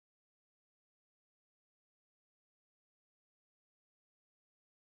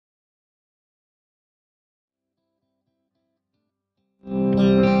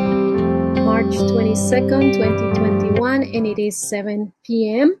March 22nd, 2021, and it is 7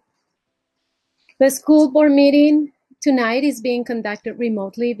 p.m. The school board meeting tonight is being conducted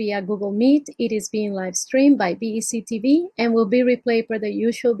remotely via Google Meet. It is being live streamed by BEC TV and will be replayed per the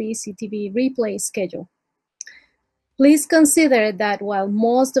usual BEC TV replay schedule. Please consider that while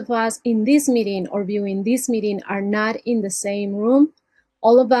most of us in this meeting or viewing this meeting are not in the same room,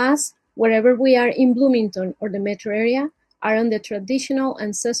 all of us, wherever we are in Bloomington or the metro area, are on the traditional,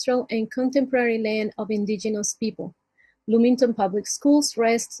 ancestral, and contemporary land of indigenous people. Bloomington Public Schools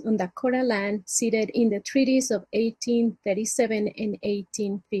rests on Dakota land ceded in the treaties of 1837 and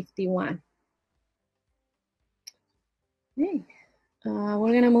 1851. Okay.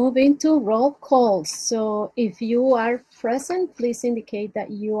 We're gonna move into roll calls. So if you are present, please indicate that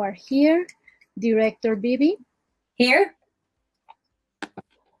you are here. Director Bibi? Here.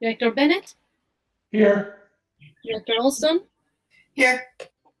 Director Bennett? Here. Director Olson? Here.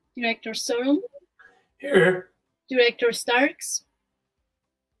 Director Sorum? Here. Director Starks?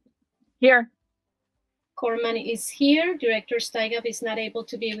 Here. Corman is here. Director Steigab is not able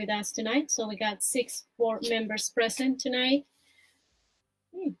to be with us tonight, so we got 6 board members present tonight.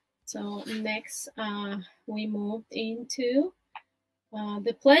 So next, we moved into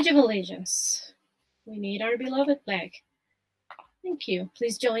the Pledge of Allegiance. We need our beloved flag. Thank you.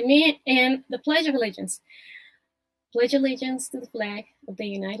 Please join me in the Pledge of Allegiance. Pledge allegiance to the flag of the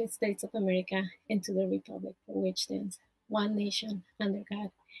United States of America and to the republic for which stands one nation under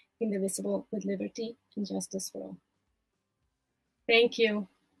God, indivisible, with liberty and justice for all. Thank you.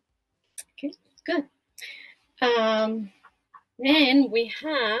 Okay, good. Then we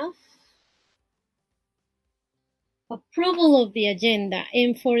have approval of the agenda.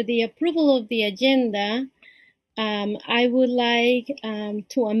 And for the approval of the agenda, I would like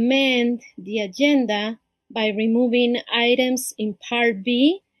to amend the agenda by removing items in Part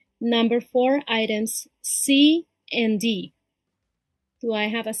B, number 4, items C and D. Do I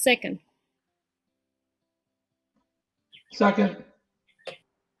have a second? Second.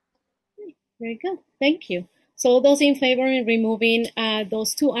 Very good. Thank you. So those in favor in removing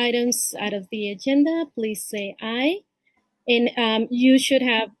those 2 items out of the agenda, please say aye. And you should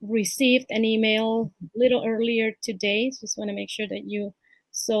have received an email a little earlier today. Just want to make sure that you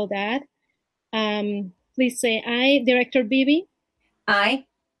saw that. Please say aye. Director Bibi? Aye.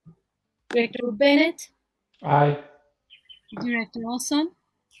 Director Bennett? Aye. Director Olson?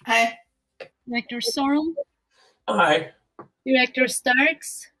 Aye. Director Sorum? Aye. Director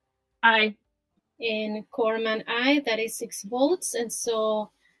Starks? Aye. And Corman, aye. That is 6 votes. And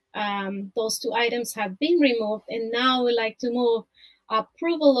so those 2 items have been removed. And now we'd like to move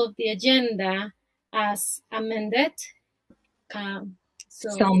approval of the agenda as amended.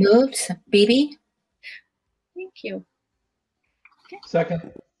 So moved. Bibi? Thank you. Okay.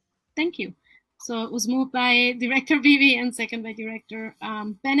 Second. Thank you. So it was moved by Director Bibi and second by Director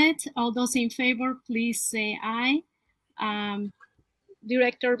Bennett. All those in favor, please say aye.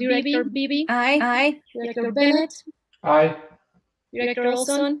 Director Bibi? Aye. Aye. Director Bennett? Aye. Director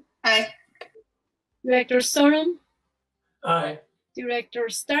Olson? Aye. Director Sorum? Aye. Director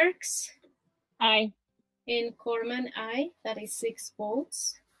Starks? Aye. And Corman, aye. That is 6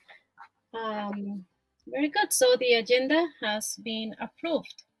 votes. Very good. So the agenda has been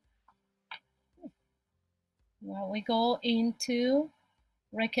approved. Now we go into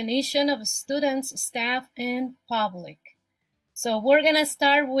recognition of students, staff, and public. So we're going to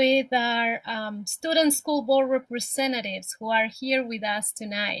start with our student school board representatives who are here with us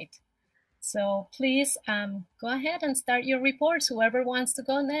tonight. So please go ahead and start your reports, whoever wants to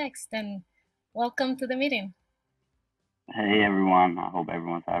go next, and welcome to the meeting. Hey everyone, I hope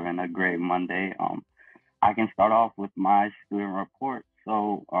everyone's having a great Monday. I can start off with my student report.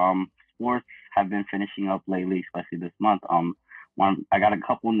 So sports have been finishing up lately, especially this month. I got a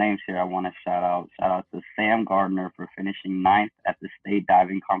couple names here I want to shout out. Shout out to Sam Gardner for finishing 9th at the state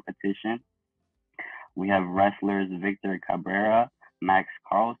diving competition. We have wrestlers Victor Cabrera, Max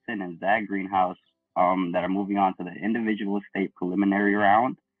Carlson, and Zach Greenhouse that are moving on to the individual state preliminary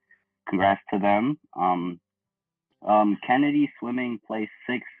round. Congrats to them. Kennedy swimming placed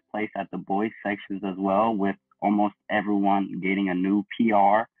 6th place at the boys sections as well, with almost everyone gaining a new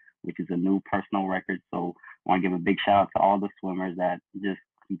PR, which is a new personal record. So I want to give a big shout out to all the swimmers that just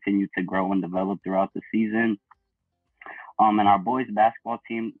continue to grow and develop throughout the season. And our boys basketball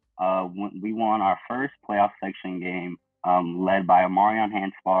team, we won our first playoff section game, led by Amarion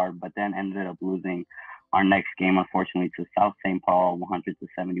Hanspar, but then ended up losing our next game, unfortunately, to South St. Paul,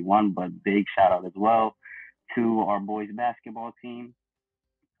 100-71. But big shout out as well to our boys basketball team.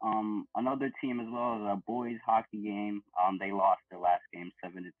 Another team as well as our boys hockey game. They lost their last game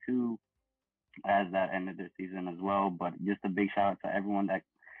 7-2. as that ended their season as well. But just a big shout out to everyone that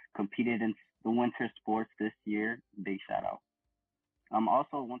competed in the winter sports this year. Big shout out.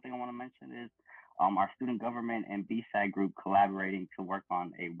 Also, one thing I want to mention is our student government and BSAC group collaborating to work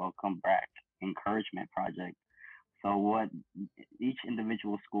on a welcome back encouragement project. So what each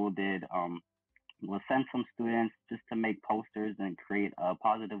individual school did was send some students just to make posters and create a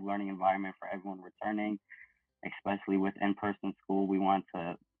positive learning environment for everyone returning, especially with in-person school. We want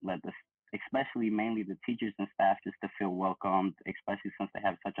to let the, especially mainly the teachers and staff, just to feel welcomed, especially since they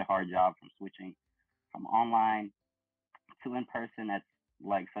have such a hard job from switching from online to in person. That's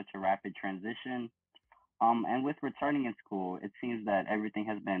like such a rapid transition. And with returning in school, it seems that everything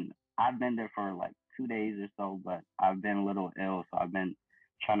has been. I've been there for like 2 days or so, but I've been a little ill, so I've been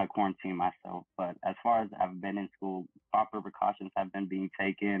trying to quarantine myself. But as far as I've been in school, proper precautions have been being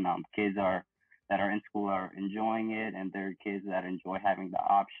taken. Kids are that are in school are enjoying it, and there are kids that enjoy having the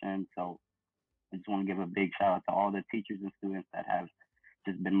option. So I just want to give a big shout out to all the teachers and students that have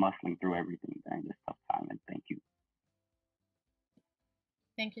just been muscling through everything during this tough time. And thank you.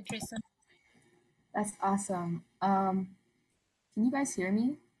 Thank you, Tristan. That's awesome. Can you guys hear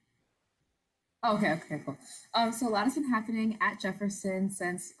me? Oh, okay, cool. So a lot has been happening at Jefferson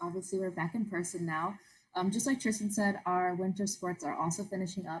since obviously we're back in person now. Just like Tristan said, our winter sports are also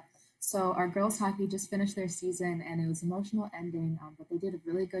finishing up. So our girls hockey just finished their season and it was an emotional ending, but they did a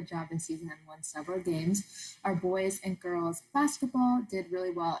really good job this season and won several games. Our boys and girls basketball did really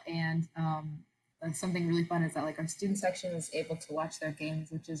well, and something really fun is that like our student section was able to watch their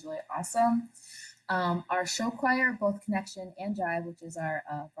games, which is really awesome. Our show choir, both Connection and Jive, which is our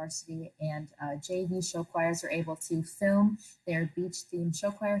varsity and JV show choirs, were able to film their beach-themed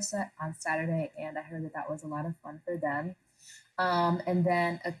show choir set on Saturday, and I heard that that was a lot of fun for them. And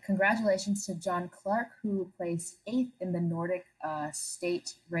then congratulations to John Clark, who placed 8th in the Nordic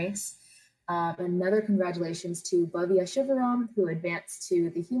state race. Another congratulations to Bhavya Shivaram, who advanced to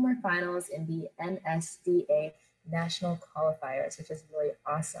the humor finals in the NSDA national qualifiers, which is really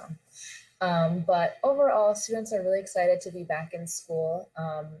awesome. But overall, students are really excited to be back in school,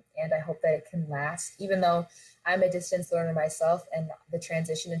 and I hope that it can last, even though I'm a distance learner myself, and the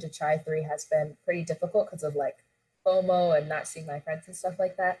transition into Tri-3 has been pretty difficult because of like FOMO and not seeing my friends and stuff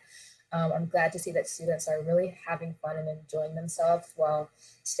like that. I'm glad to see that students are really having fun and enjoying themselves while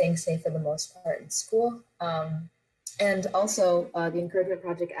staying safe for the most part in school. And also, the encouragement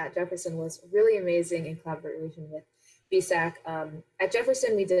project at Jefferson was really amazing in collaboration with BSAC. At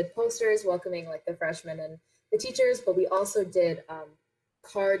Jefferson, we did posters welcoming like the freshmen and the teachers, but we also did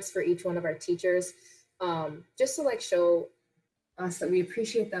cards for each one of our teachers, just to like show us that we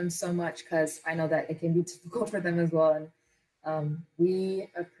appreciate them so much, because I know that it can be difficult for them as well, and we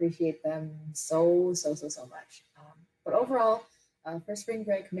appreciate them so much. But overall, for spring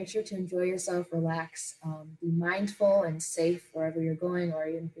break, make sure to enjoy yourself, relax, be mindful and safe wherever you're going, or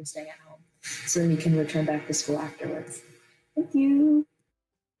even if you're staying at home, so then we can return back to school afterwards. Thank you.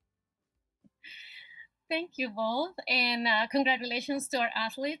 Thank you both, and congratulations to our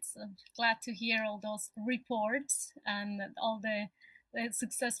athletes. I'm glad to hear all those reports and all the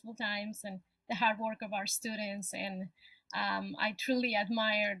successful times and the hard work of our students. And I truly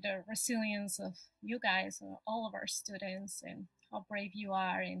admire the resilience of you guys, all of our students, and how brave you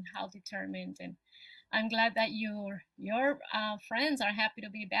are and how determined. And I'm glad that your friends are happy to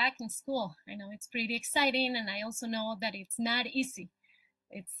be back in school. I know it's pretty exciting, and I also know that it's not easy.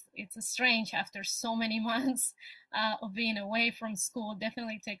 It's strange after so many months of being away from school.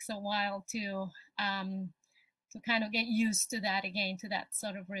 Definitely takes a while to kind of get used to that again, to that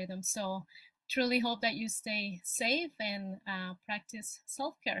sort of rhythm. So truly hope that you stay safe and practice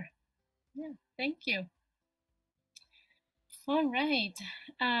self-care. Yeah, thank you. All right.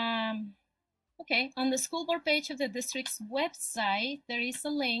 Okay, on the school board page of the district's website, there is a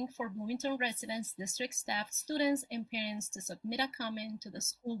link for Bloomington residents, district staff, students, and parents to submit a comment to the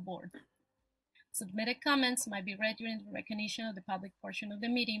school board. Submitted comments might be read during the recognition of the public portion of the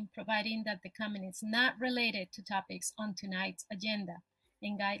meeting, providing that the comment is not related to topics on tonight's agenda,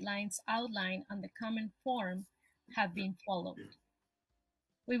 and guidelines outlined on the comment form have been followed.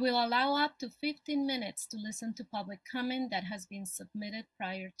 We will allow up to 15 minutes to listen to public comment that has been submitted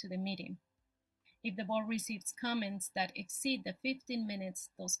prior to the meeting. If the board receives comments that exceed the 15 minutes,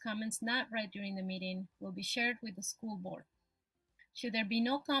 those comments not read during the meeting will be shared with the school board. Should there be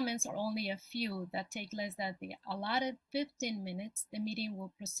no comments or only a few that take less than the allotted 15 minutes, the meeting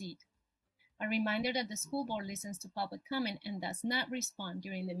will proceed. A reminder that the school board listens to public comment and does not respond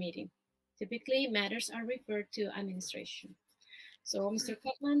during the meeting. Typically, matters are referred to administration. So, Mr.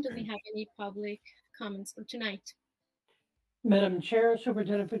 Kaplan, do we have any public comments for tonight? Madam Chair,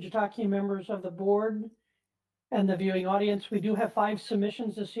 Superintendent Fujitaki, members of the board, and the viewing audience, we do have 5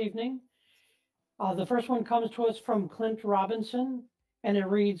 submissions this evening. The first one comes to us from Clint Robinson, and it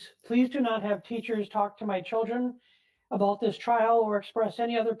reads, "Please do not have teachers talk to my children about this trial or express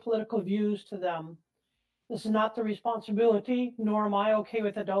any other political views to them. This is not the responsibility, nor am I okay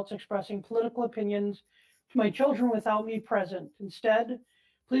with adults expressing political opinions to my children without me present. Instead,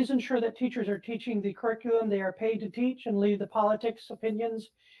 please ensure that teachers are teaching the curriculum they are paid to teach and leave the politics, opinions,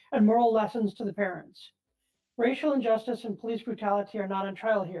 and moral lessons to the parents. Racial injustice and police brutality are not on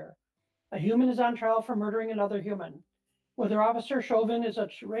trial here. A human is on trial for murdering another human. Whether Officer Chauvin is a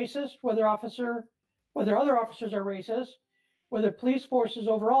racist, whether other officers are racist, whether police forces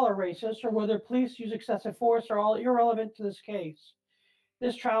overall are racist, or whether police use excessive force are all irrelevant to this case.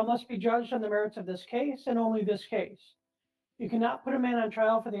 This trial must be judged on the merits of this case and only this case. You cannot put a man on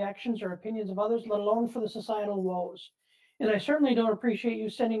trial for the actions or opinions of others, let alone for the societal woes. And I certainly don't appreciate you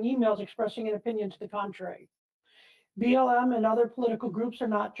sending emails expressing an opinion to the contrary. BLM and other political groups are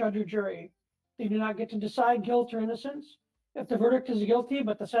not judge or jury. They do not get to decide guilt or innocence. If the verdict is guilty,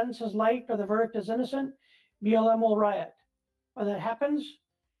 but the sentence is light, or the verdict is innocent, BLM will riot. When that happens,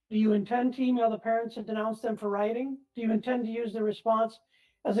 do you intend to email the parents and denounce them for rioting? Do you intend to use the response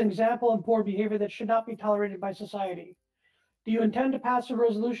as an example of poor behavior that should not be tolerated by society? Do you intend to pass a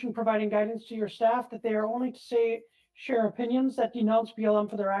resolution providing guidance to your staff that they are only to share opinions that denounce BLM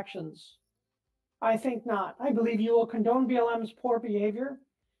for their actions? I think not. I believe you will condone BLM's poor behavior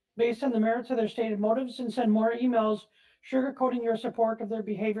based on the merits of their stated motives and send more emails sugarcoating your support of their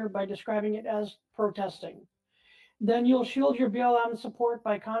behavior by describing it as protesting. Then you'll shield your BLM support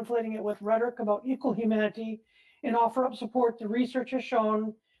by conflating it with rhetoric about equal humanity and offer up support the research has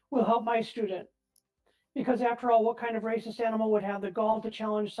shown will help my student. Because after all, what kind of racist animal would have the gall to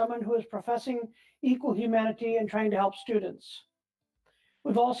challenge someone who is professing equal humanity and trying to help students?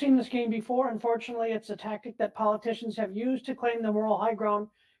 We've all seen this game before. Unfortunately, it's a tactic that politicians have used to claim the moral high ground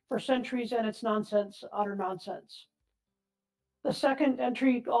for centuries, and it's nonsense, utter nonsense. The second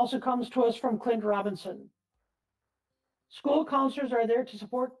entry also comes to us from Clint Robinson. School counselors are there to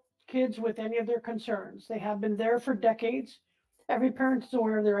support kids with any of their concerns. They have been there for decades. Every parent is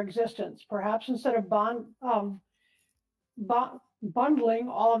aware of their existence. Perhaps instead of bundling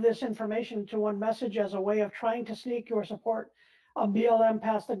all of this information into one message as a way of trying to sneak your support of BLM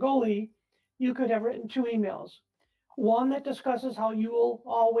past the goalie, you could have written 2 emails. One that discusses how you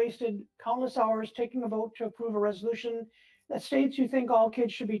all wasted countless hours taking a vote to approve a resolution that states you think all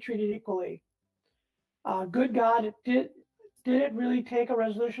kids should be treated equally. Good God, did it really take a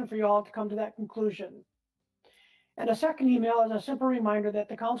resolution for you all to come to that conclusion? And a second email is a simple reminder that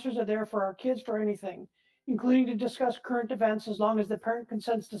the counselors are there for our kids for anything, including to discuss current events as long as the parent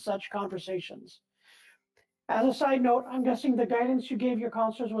consents to such conversations. As a side note, I'm guessing the guidance you gave your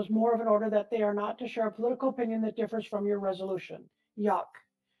counselors was more of an order that they are not to share a political opinion that differs from your resolution. Yuck.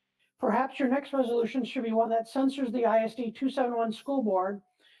 Perhaps your next resolution should be one that censors the ISD 271 school board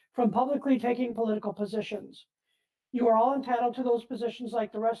from publicly taking political positions. You are all entitled to those positions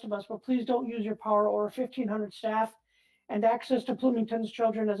like the rest of us, but please don't use your power over 1,500 staff and access to Bloomington's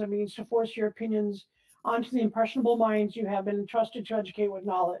children as a means to force your opinions onto the impressionable minds you have been entrusted to educate with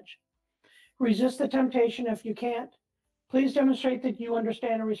knowledge. Resist the temptation if you can't. Please demonstrate that you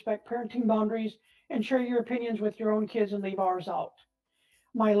understand and respect parenting boundaries and share your opinions with your own kids and leave ours out.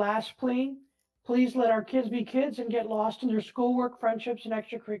 My last plea, please let our kids be kids and get lost in their schoolwork, friendships, and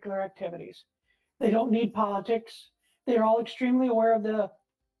extracurricular activities. They don't need politics. They are all extremely aware of the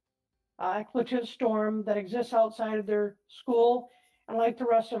expletive storm that exists outside of their school, and like the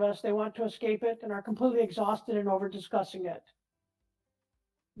rest of us, they want to escape it and are completely exhausted and over discussing it.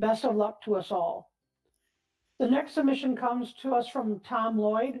 Best of luck to us all. The next submission comes to us from Tom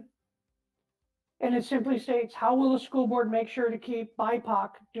Lloyd, and it simply states, how will the school board make sure to keep BIPOC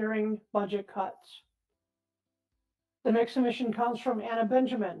during budget cuts? The next submission comes from Anna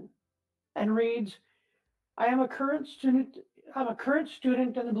Benjamin and reads, I'm a current student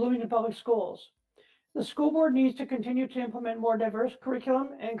in the Bloomington Public Schools. The school board needs to continue to implement more diverse curriculum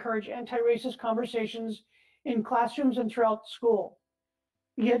and encourage anti-racist conversations in classrooms and throughout school.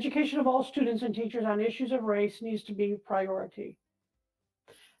 The education of all students and teachers on issues of race needs to be a priority.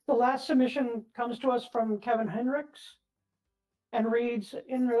 The last submission comes to us from Kevin Hendricks and reads,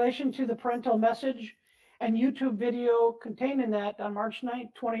 in relation to the parental message and YouTube video contained in that on March 9,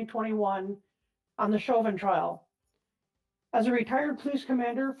 2021 on the Chauvin trial. As a retired police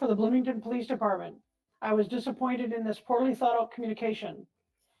commander for the Bloomington Police Department, I was disappointed in this poorly thought out communication.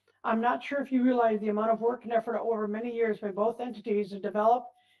 I'm not sure if you realize the amount of work and effort over many years by both entities to develop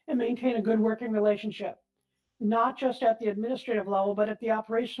and maintain a good working relationship. not just at the administrative level, but at the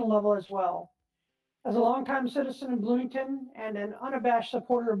operational level as well. As a longtime citizen in Bloomington and an unabashed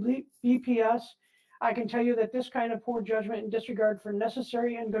supporter of BPS, I can tell you that this kind of poor judgment and disregard for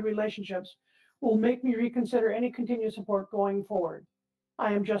necessary and good relationships will make me reconsider any continued support going forward.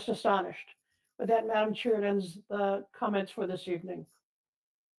 I am just astonished. With that, Madam Chair, it ends the comments for this evening.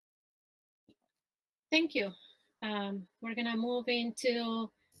 Thank you. We're gonna move into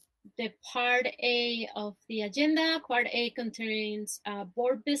the part A of the agenda. Part A contains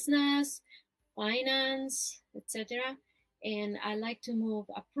board business, finance, etc. And I'd like to move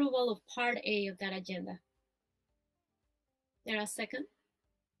approval of part A of that agenda. There a second?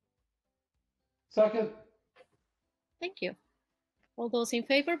 Second. Thank you. All those in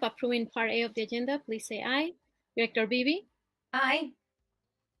favor of approving part A of the agenda, please say aye. Director Beebe? Aye.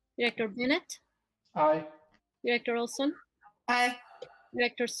 Director Bennett? Aye. Director Olson? Aye.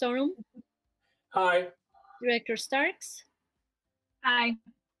 Director Sorum? Aye. Director Starks? Aye.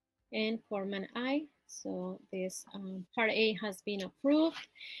 And Foreman, aye. So this part A has been approved.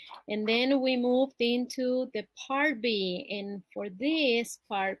 And then we moved into the part B. And for this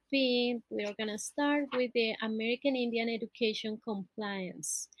part B, we are gonna start with the American Indian Education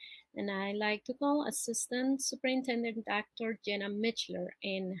Compliance. And I like to call Assistant Superintendent Dr. Jenna Mitchler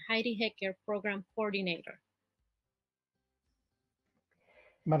and Heidi Hecker, Program Coordinator.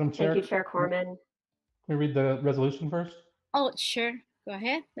 Madam Chair. Thank you, Chair Corman. Can we read the resolution first? Oh, sure. Go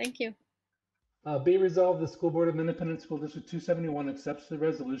ahead. Thank you. Be resolved, the School Board of Independent School District 271 accepts the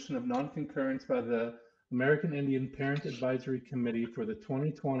resolution of non-concurrence by the American Indian Parent Advisory Committee for the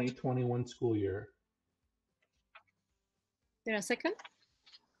 2020-21 school year. There a second?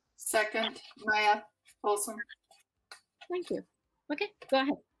 Second, Maya Olson. Thank you. Okay, go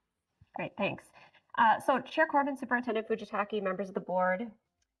ahead. Great, thanks. So Chair Corbin, Superintendent Fujitaki, members of the board,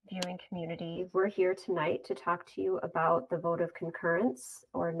 viewing community, we're here tonight to talk to you about the vote of concurrence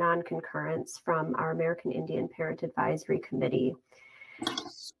or non-concurrence from our American Indian Parent Advisory Committee.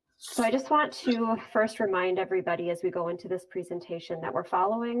 So I just want to first remind everybody as we go into this presentation that we're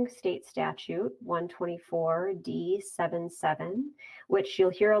following state statute 124D77, which you'll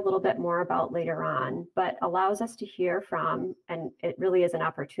hear a little bit more about later on, but allows us to hear from, and it really is an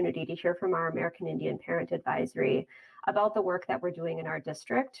opportunity to hear from our American Indian Parent Advisory about the work that we're doing in our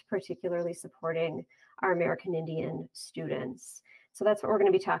district, particularly supporting our American Indian students. So that's what we're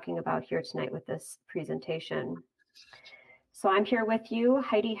going to be talking about here tonight with this presentation. So I'm here with you.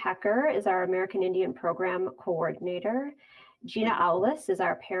 Heidi Hecker is our American Indian Program Coordinator. Gina Aulis is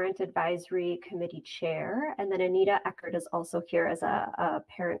our Parent Advisory Committee Chair. And then Anita Eckert is also here as a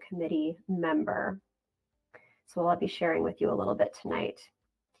Parent Committee member. So I'll be sharing with you a little bit tonight.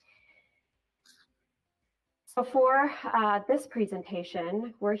 So for this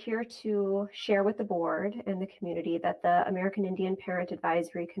presentation, we're here to share with the board and the community that the American Indian Parent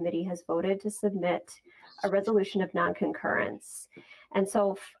Advisory Committee has voted to submit a resolution of non-concurrence. And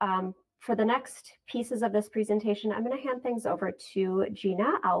so for the next pieces of this presentation, I'm going to hand things over to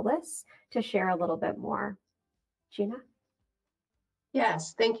Gina Aulis to share a little bit more. Gina?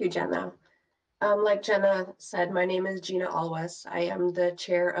 Yes, thank you, Jenna. Like Jenna said, my name is Gina Aulis. I am the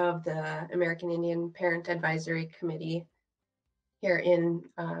chair of the American Indian Parent Advisory Committee here in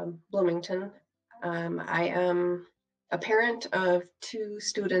Bloomington. I am a parent of 2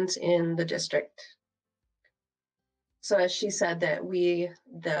 students in the district. So as she said, that we,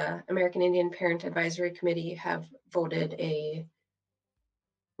 the American Indian Parent Advisory Committee, have voted a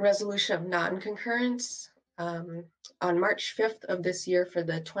resolution of non-concurrence on March 5th of this year for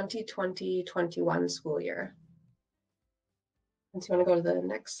the 2020-21 school year. And so you want to go to the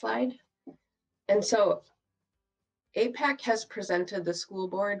next slide. And so APAC has presented the school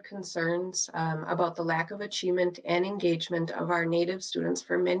board concerns about the lack of achievement and engagement of our Native students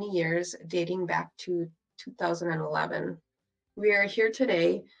for many years, dating back to 2011. We are here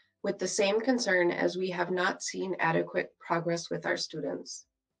today with the same concern, as we have not seen adequate progress with our students.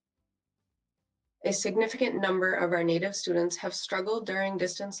 A significant number of our Native students have struggled during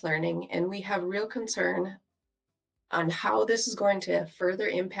distance learning, and we have real concern on how this is going to further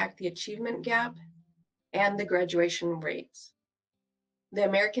impact the achievement gap and the graduation rates. The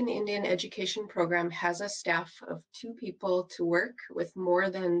American Indian Education Program has a staff of 2 people to work with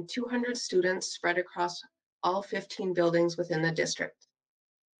more than 200 students spread across all 15 buildings within the district.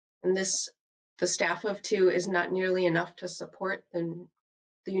 And the staff of 2 is not nearly enough to support the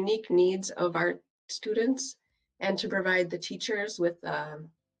unique needs of our students and to provide the teachers with the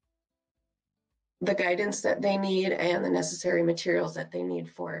guidance that they need and the necessary materials that they need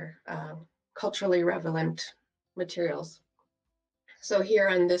for culturally relevant materials. So here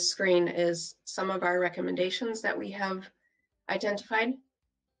on this screen is some of our recommendations that we have identified.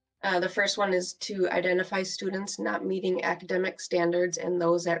 The first one is to identify students not meeting academic standards and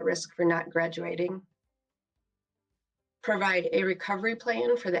those at risk for not graduating. Provide a recovery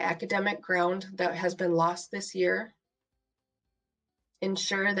plan for the academic ground that has been lost this year.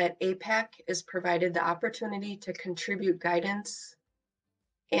 Ensure that APAC is provided the opportunity to contribute guidance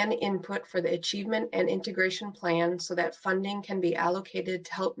and input for the achievement and integration plan so that funding can be allocated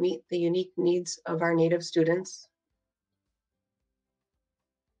to help meet the unique needs of our Native students.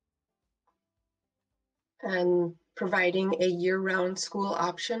 And providing a year-round school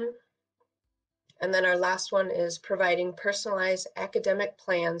option. And then our last one is providing personalized academic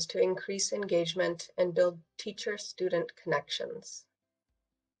plans to increase engagement and build teacher-student connections.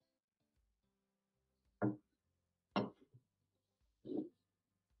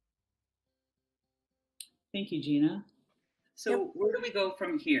 Thank you, Gina. So where do we go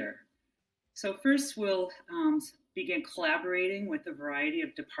from here? So first we'll begin collaborating with a variety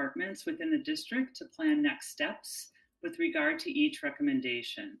of departments within the district to plan next steps with regard to each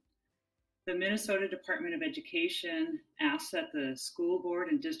recommendation. The Minnesota Department of Education asks that the school board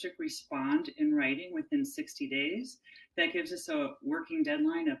and district respond in writing within 60 days. That gives us a working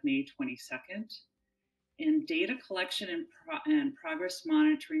deadline of May 22nd. And data collection and progress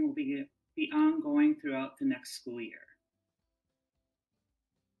monitoring will be ongoing throughout the next school year.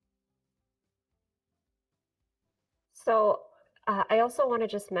 So I also want to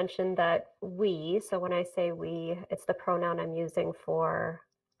just mention that we, so when I say we, it's the pronoun I'm using for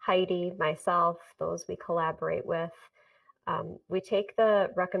Heidi, myself, those we collaborate with. We take the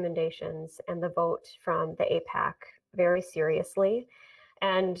recommendations and the vote from the APAC very seriously.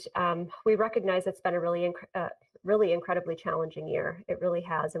 And we recognize it's been a really incredibly challenging year. It really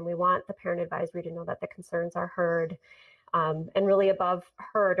has. And we want the parent advisory to know that the concerns are heard and really above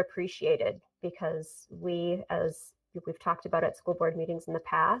heard, appreciated, because we, as we've talked about at school board meetings in the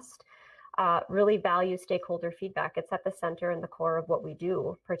past, really value stakeholder feedback. It's at the center and the core of what we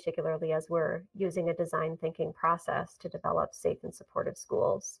do, particularly as we're using a design thinking process to develop safe and supportive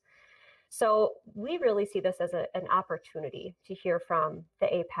schools. So we really see this as an opportunity to hear from the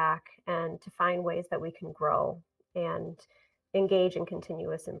APAC and to find ways that we can grow and engage in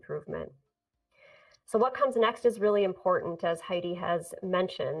continuous improvement. So what comes next is really important, as Heidi has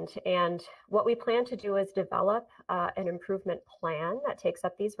mentioned, and what we plan to do is develop an improvement plan that takes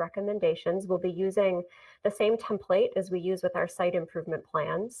up these recommendations. We'll be using the same template as we use with our site improvement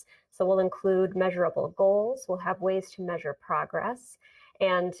plans. So we'll include measurable goals, we'll have ways to measure progress,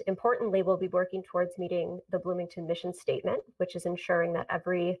 and importantly, we'll be working towards meeting the Bloomington mission statement, which is ensuring that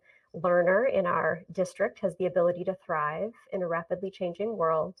every learner in our district has the ability to thrive in a rapidly changing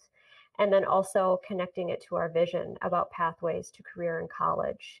world. And then also connecting it to our vision about pathways to career and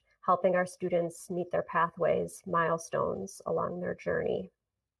college, helping our students meet their pathways, milestones along their journey.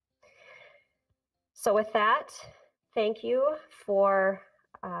 So with that, thank you for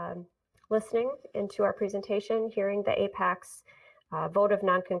listening into our presentation, hearing the APAC's vote of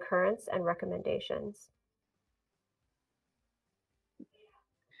non-concurrence and recommendations.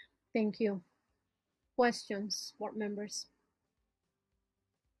 Thank you. Questions, board members?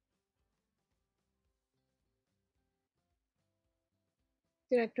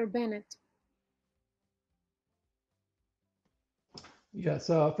 Director Bennett. Yes,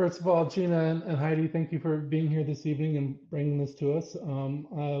 first of all, Gina and Heidi, thank you for being here this evening and bringing this to us.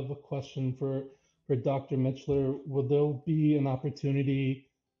 I have a question for Dr. Mitchler. Will there be an opportunity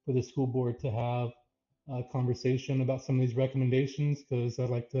for the school board to have a conversation about some of these recommendations? Because I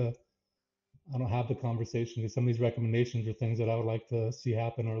don't have the conversation, because some of these recommendations are things that I would like to see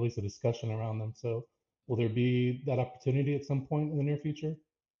happen, or at least a discussion around them. So will there be that opportunity at some point in the near future?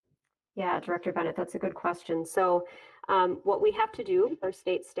 Yeah, Director Bennett, that's a good question. So what we have to do, our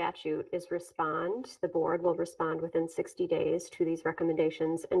state statute, is respond. The board will respond within 60 days to these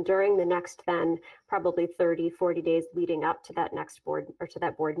recommendations. And during the next then probably 30, 40 days leading up to that next board or to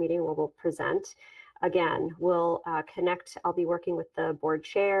that board meeting where we'll present, again, we'll connect. I'll be working with the board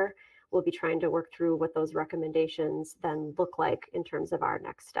chair. We'll be trying to work through what those recommendations then look like in terms of our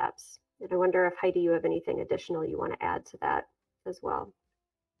next steps. And I wonder if, Heidi, you have anything additional you want to add to that as well.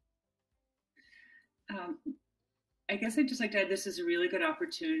 I guess I'd just like to add, this is a really good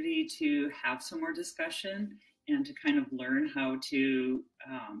opportunity to have some more discussion and to kind of learn how to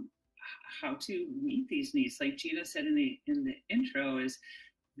meet these needs. Like Gina said in the intro, is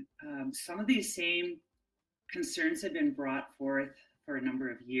some of these same concerns have been brought forth for a number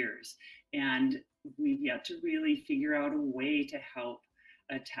of years, and we've yet to really figure out a way to help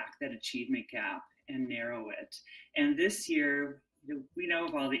attack that achievement gap and narrow it. And this year, we know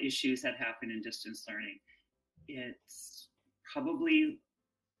of all the issues that happen in distance learning. It's probably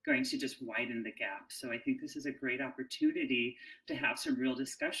going to just widen the gap. So I think this is a great opportunity to have some real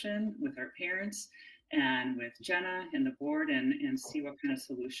discussion with our parents and with Jenna and the board and see what kind of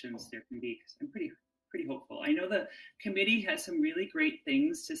solutions there can be. Because I'm pretty hopeful. I know the committee has some really great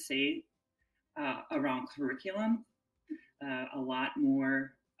things to say around curriculum. A lot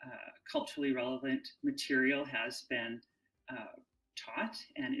more culturally relevant material has been taught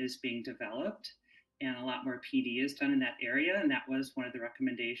and is being developed, and a lot more PD is done in that area. And that was one of the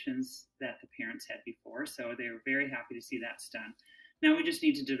recommendations that the parents had before. So they were very happy to see that's done. Now we just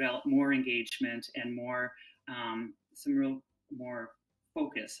need to develop more engagement and more, more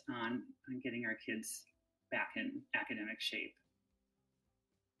focus on getting our kids back in academic shape.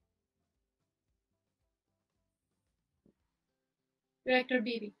 Director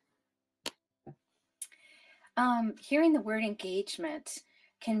Beebe. Hearing the word engagement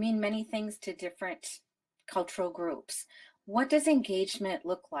can mean many things to different cultural groups. What does engagement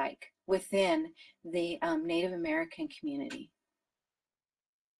look like within the Native American community?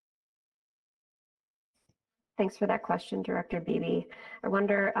 Thanks for that question, Director Beebe. I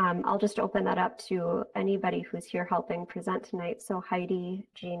wonder, I'll just open that up to anybody who's here helping present tonight. So Heidi,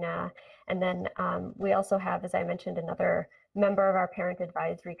 Gina, and then we also have, as I mentioned, another member of our Parent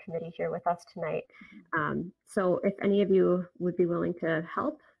Advisory Committee here with us tonight. So if any of you would be willing to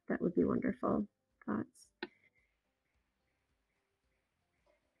help, that would be wonderful. Thoughts?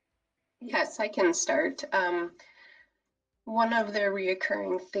 Yes, I can start. One of the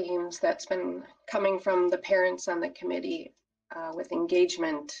reoccurring themes that's been coming from the parents on the committee with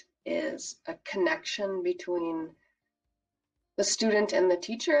engagement is a connection between the student and the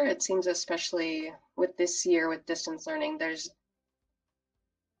teacher. It seems, especially with this year with distance learning, there's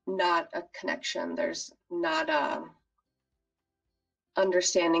not a connection. There's not a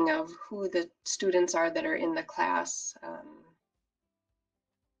understanding of who the students are that are in the class.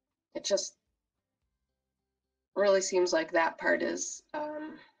 It just really seems like that part is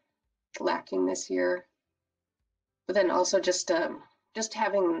lacking this year. But then also just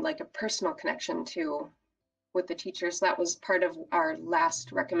having like a personal connection too with the teachers. That was part of our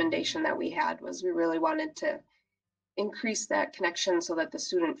last recommendation that we had, was we really wanted to increase that connection so that the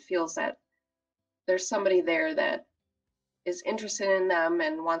student feels that there's somebody there that is interested in them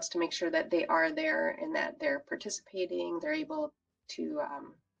and wants to make sure that they are there and that they're participating. They're able to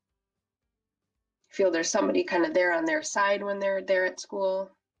feel there's somebody kind of there on their side when they're there at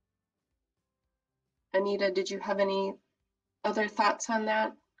school. Anita, did you have any other thoughts on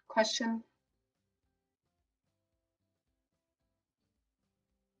that question?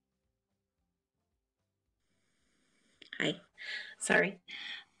 Hi, sorry.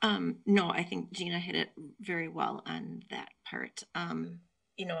 No, I think Gina hit it very well on that part.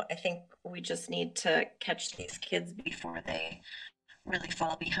 You know, I think we just need to catch these kids before they really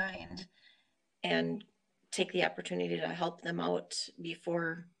fall behind and take the opportunity to help them out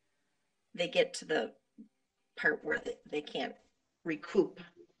before they get to the part where they can't recoup.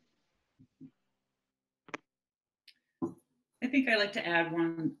 I think I'd like to add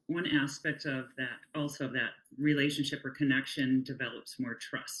one aspect of that, also that relationship or connection develops more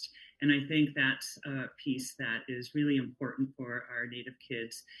trust. And I think that's a piece that is really important for our Native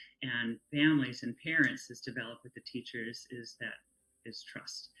kids and families and parents is develop with the teachers is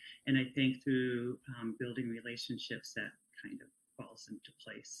trust. And I think through building relationships that kind of falls into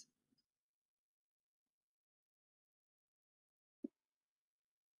place.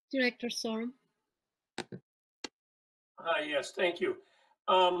 Director Sorum. Yes, thank you.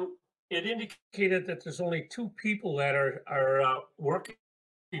 It indicated that there's only 2 people that are working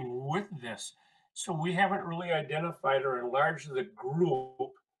with this. So we haven't really identified or enlarged the group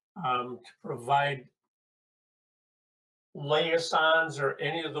to provide liaisons or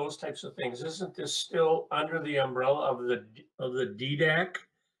any of those types of things. Isn't this still under the umbrella of the DDAC?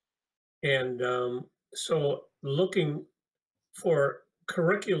 And so looking for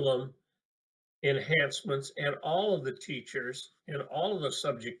curriculum enhancements and all of the teachers in all of the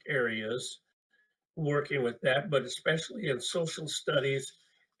subject areas working with that, but especially in social studies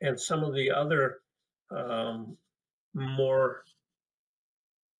and some of the other more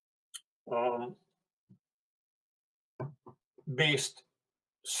based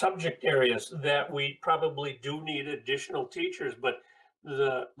subject areas that we probably do need additional teachers, but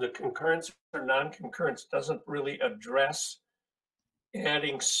the concurrence or non-concurrence doesn't really address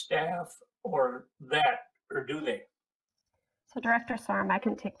adding staff or that, or do they? So Director Sorum, I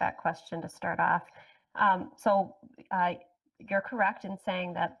can take that question to start off. you're correct in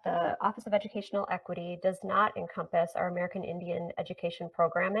saying that the Office of Educational Equity does not encompass our American Indian education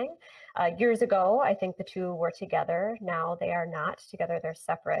programming. Years ago, I think the two were together. Now they are not together, they're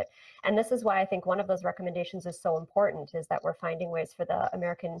separate. And this is why I think one of those recommendations is so important, is that we're finding ways for the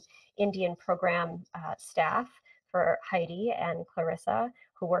American Indian program staff, for Heidi and Clarissa,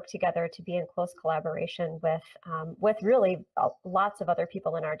 who work together to be in close collaboration with really lots of other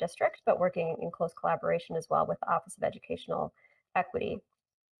people in our district, but working in close collaboration as well with the Office of Educational Equity.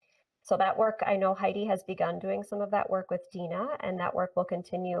 So that work, I know Heidi has begun doing some of that work with Dina, and that work will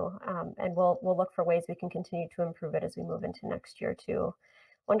continue, and we'll look for ways we can continue to improve it as we move into next year too.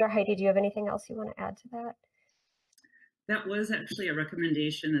 Wonder, Heidi, do you have anything else you want to add to that? That was actually a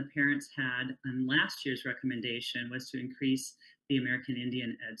recommendation that parents had, and last year's recommendation was to increase the American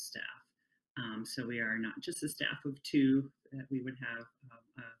Indian Ed staff. So we are not just a staff of 2, that we would have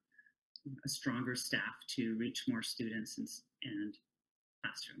a stronger staff to reach more students and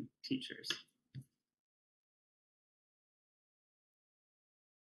classroom teachers.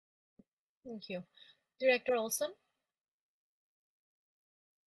 Thank you. Director Olson?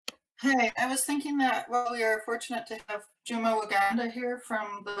 Hi, I was thinking that while we are fortunate to have Juma Waganda here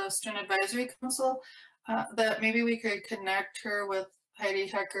from the Student Advisory Council, that maybe we could connect her with Heidi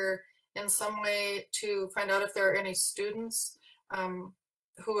Hecker in some way to find out if there are any students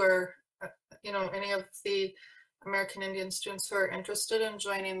who are, any of the American Indian students who are interested in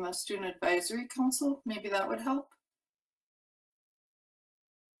joining the Student Advisory Council. Maybe that would help.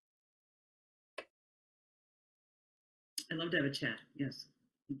 I'd love to have a chat. Yes,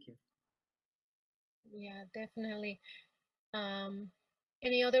 thank you. Yeah, definitely.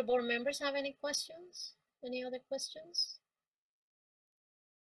 Any other board members have any questions? Any other questions?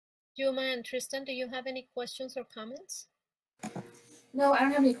 Juma and Tristan, do you have any questions or comments? No, I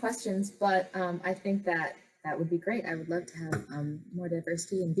don't have any questions, but I think that would be great. I would love to have more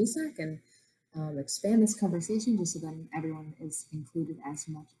diversity in VSAC and expand this conversation just so that everyone is included as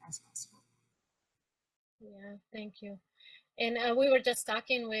much as possible. Yeah, thank you. And we were just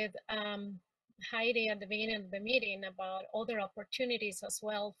talking with Heidi at the beginning of the meeting about other opportunities as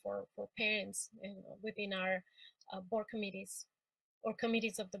well for parents within our board committees or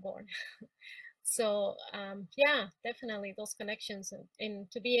committees of the board. So yeah, definitely those connections and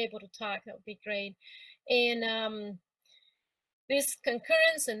to be able to talk, that would be great. And this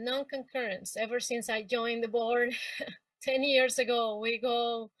concurrence and non-concurrence, ever since I joined the board 10 years ago, we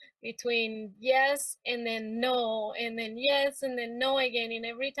go between yes and then no, and then yes and then no again. And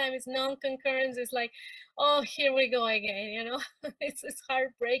every time it's non-concurrence, it's like, oh, here we go again, it's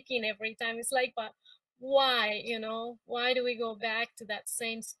heartbreaking every time. It's like, but why, why do we go back to that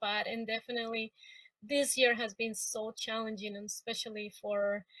same spot? And definitely this year has been so challenging, and especially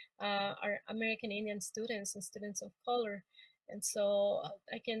for our American Indian students and students of color. And so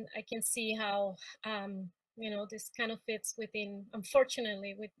I can see how this kind of fits within,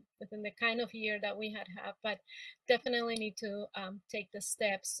 unfortunately, within the kind of year that we had, but definitely need to take the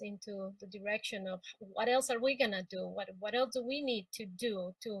steps into the direction of what else are we gonna do? What else do we need to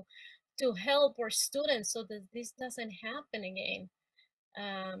do to help our students so that this doesn't happen again?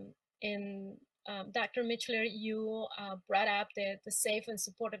 And Dr. Mitchler, you brought up the Safe and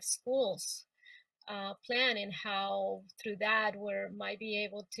Supportive Schools plan, and how through that we might be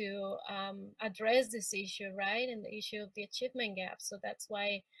able to address this issue, right? And the issue of the achievement gap. So that's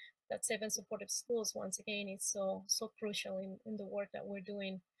why that Safe and Supportive Schools, once again, is so crucial in the work that we're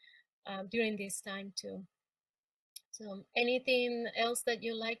doing during this time too. So anything else that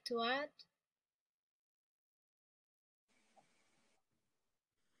you'd like to add?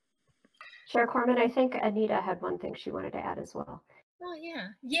 Chair Corman, I think Anita had one thing she wanted to add as well. Oh,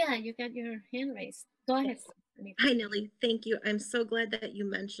 yeah, you got your hand raised. Go ahead. Anita. Hi, Nellie. Thank you. I'm so glad that you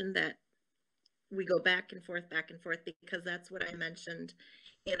mentioned that we go back and forth, because that's what I mentioned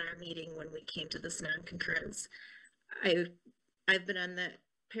in our meeting when we came to this non-concurrence. I've been on the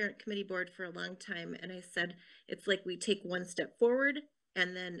parent committee board for a long time, and I said it's like we take one step forward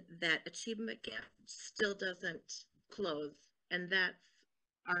and then that achievement gap still doesn't close. And that's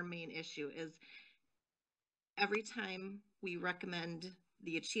our main issue, is every time we recommend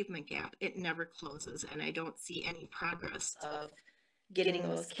the achievement gap, it never closes, and I don't see any progress of getting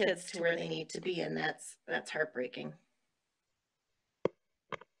those kids to where they need to be, and that's heartbreaking.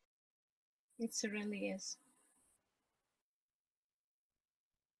 It certainly is.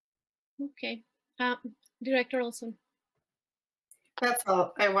 Okay, Director Olson. That's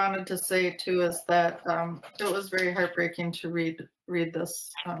all I wanted to say too, is that it was very heartbreaking to read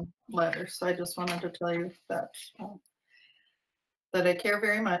this letter. So I just wanted to tell you that that I care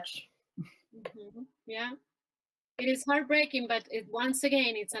very much. Mm-hmm. Yeah, it is heartbreaking, but once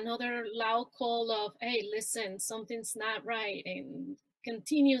again, it's another loud call of, hey, listen, something's not right and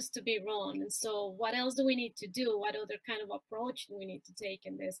continues to be wrong. And so what else do we need to do? What other kind of approach do we need to take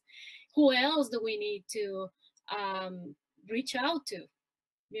in this? Who else do we need to reach out to?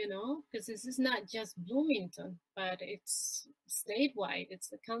 You know, because this is not just Bloomington, but it's statewide.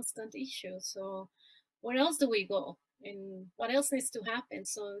 It's a constant issue. So where else do we go? And what else needs to happen?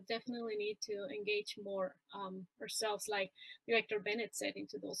 So definitely need to engage more ourselves, like Director Bennett said,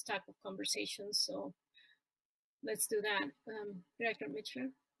 into those type of conversations. So let's do that. Director Mitchell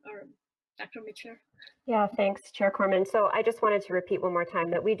or Dr. Mitchell. Yeah, thanks, Chair Corman. So I just wanted to repeat one more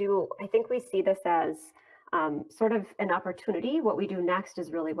time that I think we see this as sort of an opportunity. What we do next is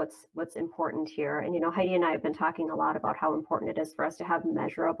really what's important here. And, you know, Heidi and I have been talking a lot about how important it is for us to have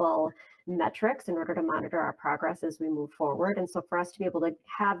measurable metrics in order to monitor our progress as we move forward. And so for us to be able to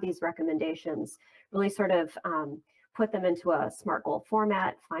have these recommendations, really sort of put them into a SMART goal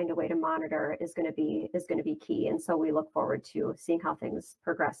format, find a way to monitor is going to be key. And so we look forward to seeing how things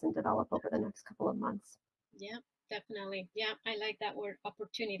progress and develop over the next couple of months. Yeah, definitely. Yeah, I like that word,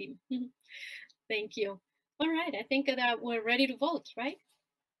 opportunity. Thank you. All right, I think that we're ready to vote, right?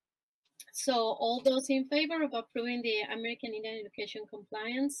 So all those in favor of approving the American Indian Education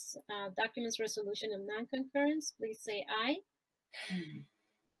Compliance Documents Resolution of Non-Concurrence, please say aye.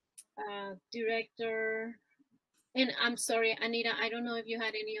 Director, and I'm sorry, Anita, I don't know if you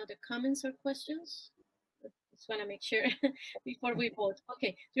had any other comments or questions. Just want to make sure before we vote.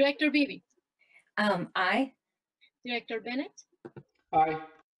 Okay, Director Beebe. Aye. Director Bennett. Aye.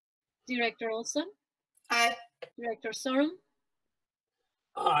 Director Olson. Aye. Director Sorum.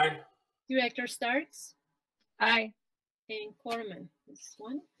 Aye. Director Starks. Aye. And Corman. This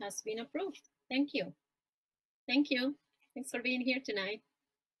one has been approved. Thank you. Thank you. Thanks for being here tonight.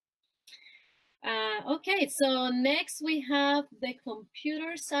 Okay, so next we have the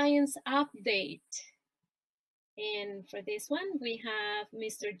computer science update. And for this one, we have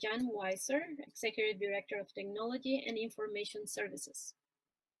Mr. John Weiser, Executive Director of Technology and Information Services.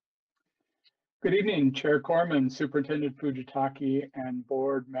 Good evening, Chair Corman, Superintendent Fujitaki, and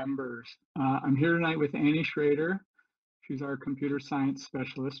board members. I'm here tonight with Annie Schrader. She's our computer science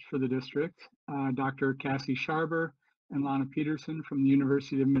specialist for the district, Dr. Cassie Sharber, and Lana Peterson from the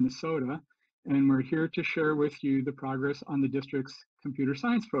University of Minnesota. And we're here to share with you the progress on the district's computer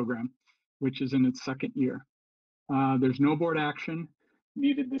science program, which is in its second year. There's no board action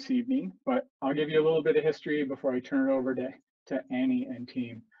needed this evening, but I'll give you a little bit of history before I turn it over to Annie and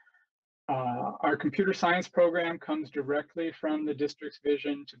team. Our computer science program comes directly from the district's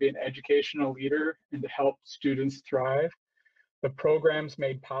vision to be an educational leader and to help students thrive. The program's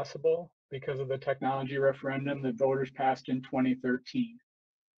made possible because of the technology referendum that voters passed in 2013.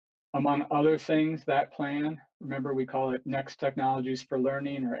 Among other things, that plan, remember we call it Next Technologies for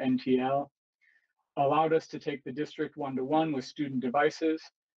Learning, or NTL, allowed us to take the district one-to-one with student devices.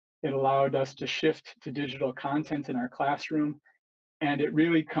 It allowed us to shift to digital content in our classroom, and it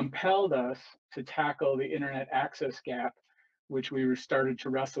really compelled us to tackle the internet access gap, which we started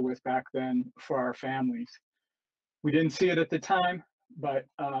to wrestle with back then for our families. We didn't see it at the time, but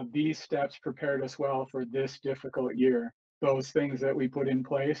these steps prepared us well for this difficult year. Those things that we put in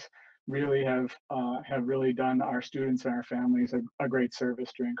place really have really done our students and our families a great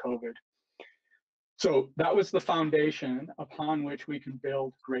service during COVID. So that was the foundation upon which we can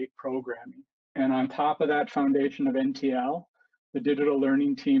build great programming. And on top of that foundation of NTL, the digital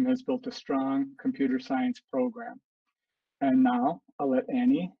learning team has built a strong computer science program. And now I'll let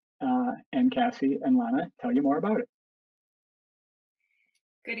Annie and Cassie and Lana tell you more about it.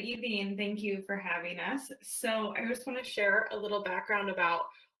 Good evening. Thank you for having us. So I just want to share a little background about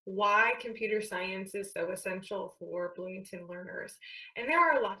why computer science is so essential for Bloomington learners. And there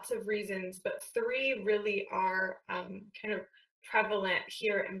are lots of reasons, but three really are kind of prevalent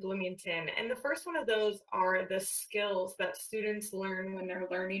here in Bloomington. And the first one of those are the skills that students learn when they're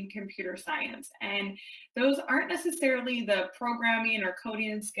learning computer science. And those aren't necessarily the programming or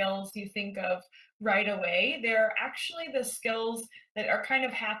coding skills you think of right away. They're actually the skills that are kind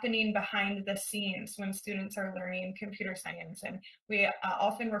of happening behind the scenes when students are learning computer science. And we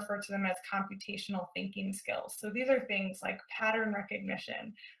often refer to them as computational thinking skills. So these are things like pattern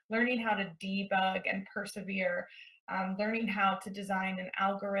recognition, learning how to debug and persevere, learning how to design an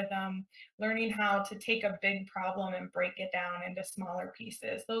algorithm, learning how to take a big problem and break it down into smaller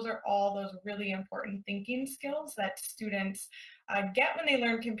pieces. Those are all those really important thinking skills that students get when they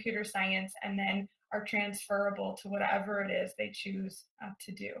learn computer science and then are transferable to whatever it is they choose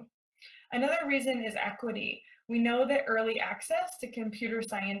to do. Another reason is equity. We know that early access to computer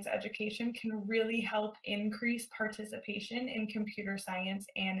science education can really help increase participation in computer science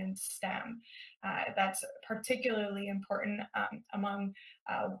and in STEM. That's particularly important among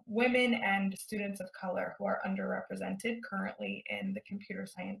women and students of color who are underrepresented currently in the computer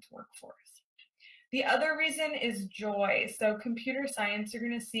science workforce. The other reason is joy. So computer science, you're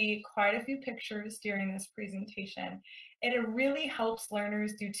going to see quite a few pictures during this presentation. And it really helps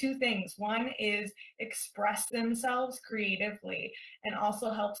learners do two things. One is express themselves creatively and also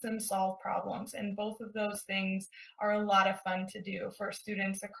helps them solve problems. And both of those things are a lot of fun to do for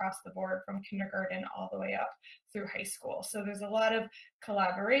students across the board from kindergarten all the way up through high school. So there's a lot of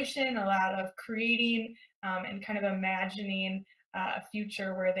collaboration, a lot of creating and kind of imagining a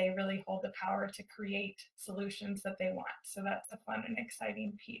future where they really hold the power to create solutions that they want. So that's a fun and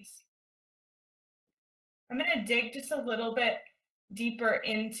exciting piece. I'm going to dig just a little bit deeper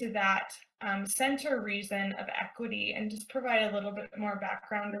into that center reason of equity and just provide a little bit more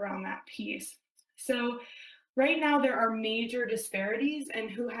background around that piece. So right now there are major disparities in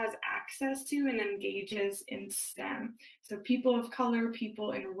who has access to and engages in STEM. So people of color,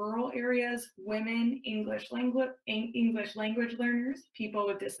 people in rural areas, women, English language learners, people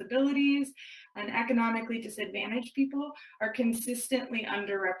with disabilities, and economically disadvantaged people are consistently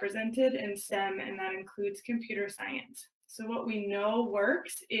underrepresented in STEM, and that includes computer science. So what we know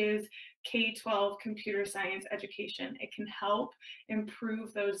works is K-12 computer science education. It can help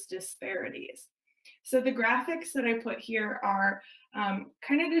improve those disparities. So the graphics that I put here are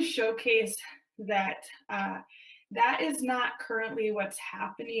kind of to showcase that that is not currently what's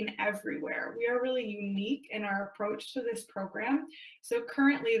happening everywhere. We are really unique in our approach to this program. So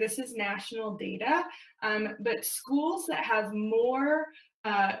currently this is national data, but schools that have more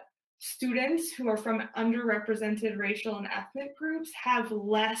students who are from underrepresented racial and ethnic groups have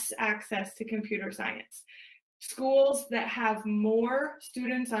less access to computer science. Schools that have more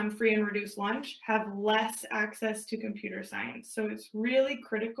students on free and reduced lunch have less access to computer science. So it's really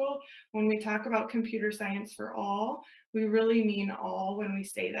critical when we talk about computer science for all, we really mean all when we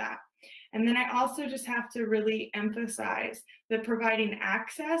say that. And then I also just have to really emphasize that providing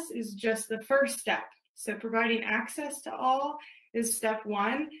access is just the first step. So providing access to all is step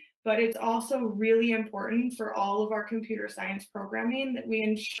one. But it's also really important for all of our computer science programming that we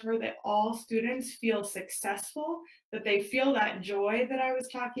ensure that all students feel successful, that they feel that joy that I was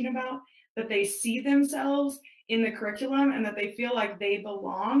talking about, that they see themselves in the curriculum, and that they feel like they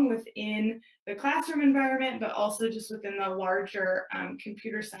belong within the classroom environment, but also just within the larger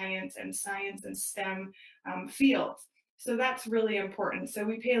computer science and STEM fields. So that's really important. So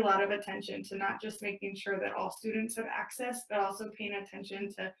we pay a lot of attention to not just making sure that all students have access, but also paying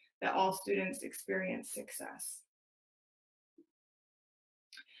attention to that all students experience success.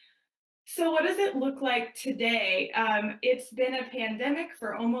 So what does it look like today? It's been a pandemic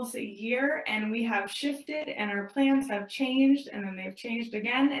for almost a year, and we have shifted and our plans have changed, and then they've changed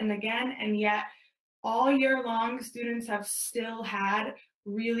again and again, and yet all year long, students have still had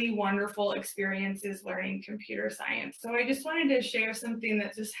really wonderful experiences learning computer science. So I just wanted to share something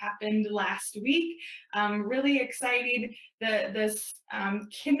that just happened last week. Really excited that this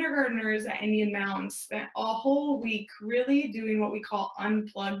kindergartners at Indian Mountain spent a whole week really doing what we call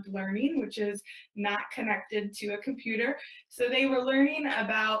unplugged learning, which is not connected to a computer. So they were learning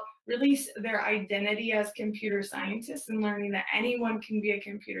about really their identity as computer scientists and learning that anyone can be a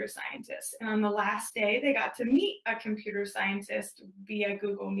computer scientist. And on the last day, they got to meet a computer scientist via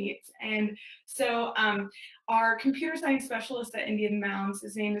Google Meet. And so our computer science specialist at Indian Mounds,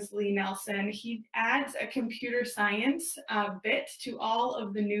 his name is Lee Nelson, he adds a computer science bit to all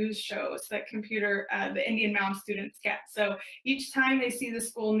of the news shows that the Indian Mounds students get. So each time they see the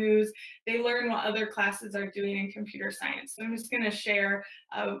school news, they learn what other classes are doing in computer science. So I'm just going to share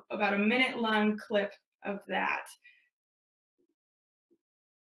about a minute-long clip of that.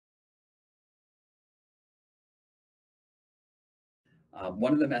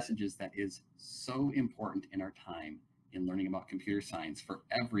 One of the messages that is so important in our time in learning about computer science for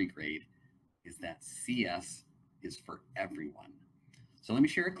every grade is that CS is for everyone. So let me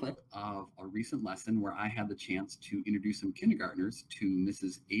share a clip of a recent lesson where I had the chance to introduce some kindergartners to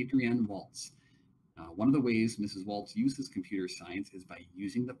Mrs. Adrienne Waltz. One of the ways Mrs. Waltz uses computer science is by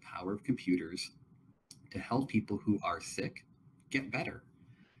using the power of computers to help people who are sick get better.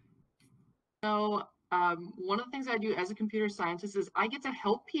 So one of the things I do as a computer scientist is I get to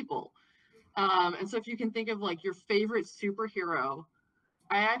help people. And so if you can think of like your favorite superhero,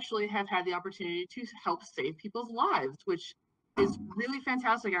 I actually have had the opportunity to help save people's lives, which is really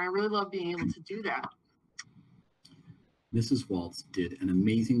fantastic. And I really love being able to do that. Mrs. Waltz did an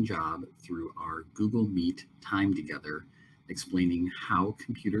amazing job through our Google Meet time together, explaining how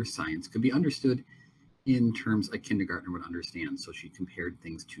computer science could be understood in terms a kindergartner would understand. So she compared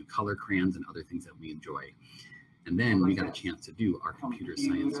things to color crayons and other things that we enjoy. And then we got a chance to do our computer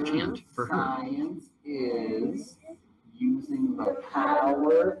science chant for her. Science is using the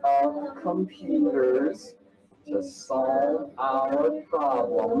power of computers to solve our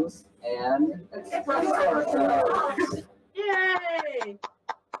problems and express ourselves. Yay!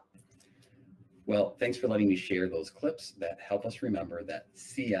 Well, thanks for letting me share those clips that help us remember that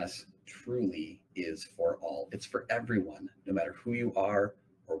CS truly is for all. It's for everyone, no matter who you are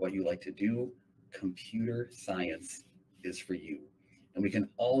or what you like to do. Computer science is for you. And we can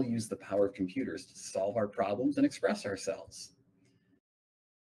all use the power of computers to solve our problems and express ourselves.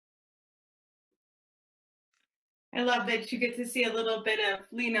 I love that you get to see a little bit of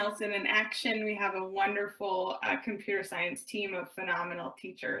Lee Nelson in action. We have a wonderful computer science team of phenomenal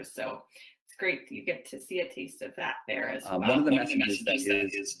teachers. So it's great that you get to see a taste of that there as well. One of the messages that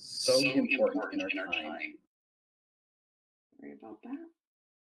is so important in our time. Sorry about that.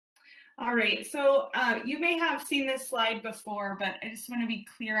 All right, so you may have seen this slide before, but I just want to be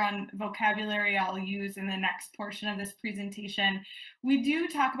clear on vocabulary I'll use in the next portion of this presentation. We do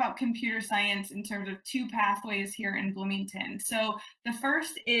talk about computer science in terms of two pathways here in Bloomington. So the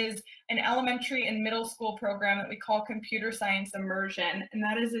first is an elementary and middle school program that we call Computer Science Immersion, and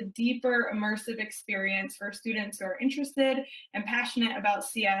that is a deeper immersive experience for students who are interested and passionate about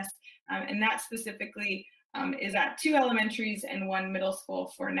CS, and that specifically is at 2 elementaries and 1 middle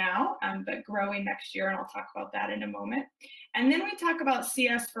school for now, but growing next year, and I'll talk about that in a moment. And then we talk about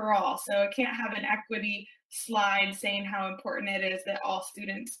CS for all. So I can't have an equity slide saying how important it is that all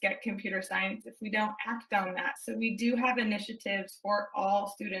students get computer science if we don't act on that. So we do have initiatives for all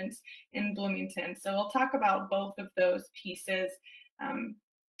students in Bloomington. So we'll talk about both of those pieces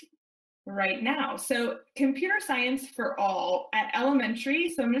right now. So computer science for all at elementary.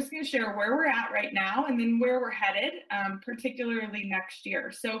 So I'm just going to share where we're at right now and then where we're headed, particularly next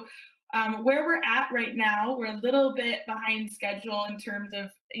year. So where we're at right now, we're a little bit behind schedule in terms of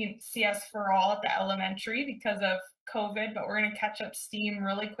CS for all at the elementary because of COVID, but we're going to catch up steam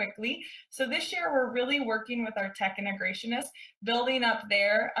really quickly. So this year, we're really working with our tech integrationists, building up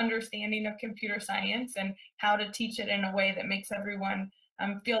their understanding of computer science and how to teach it in a way that makes everyone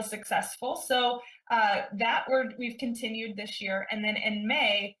feel successful. So we've continued this year. And then in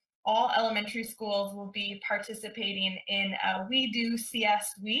May, all elementary schools will be participating in We Do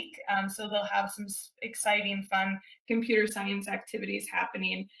CS Week. So they'll have some exciting, fun computer science activities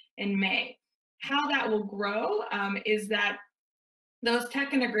happening in May. How that will grow is that those tech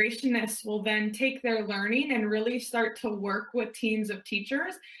integrationists will then take their learning and really start to work with teams of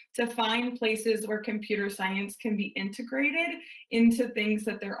teachers to find places where computer science can be integrated into things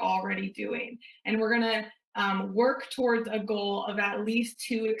that they're already doing. And we're going to work towards a goal of at least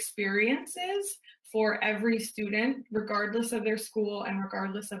 2 experiences for every student, regardless of their school and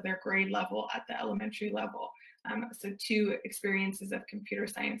regardless of their grade level at the elementary level. So 2 experiences of computer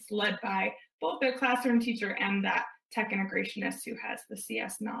science led by both their classroom teacher and that tech integrationist who has the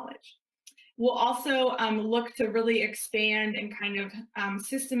CS knowledge. We'll also look to really expand and kind of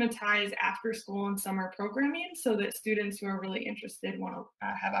systematize after school and summer programming so that students who are really interested want to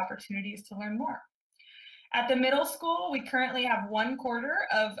have opportunities to learn more. At the middle school, we currently have 1 quarter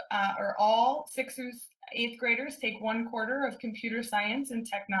of, or all 6th through 8th graders take 1 quarter of computer science and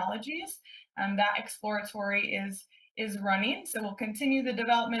technologies. That exploratory is running. So we'll continue the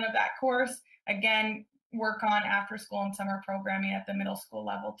development of that course. Again, work on after school and summer programming at the middle school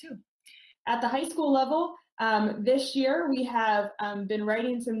level too. At the high school level, this year we have been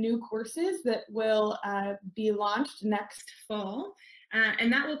writing some new courses that will be launched next fall.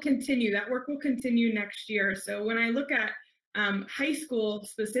 And that will continue, that work will continue next year. So when I look at high school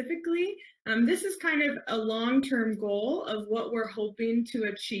specifically, this is kind of a long-term goal of what we're hoping to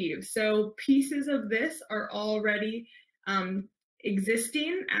achieve. So pieces of this are already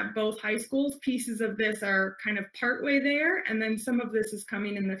existing at both high schools. Pieces of this are kind of partway there, and then some of this is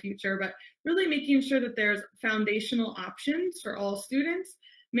coming in the future, but really making sure that there's foundational options for all students,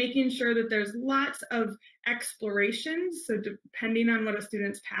 making sure that there's lots of explorations. So depending on what a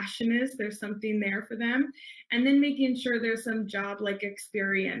student's passion is, there's something there for them. And then making sure there's some job-like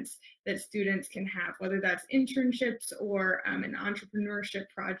experience that students can have, whether that's internships or an entrepreneurship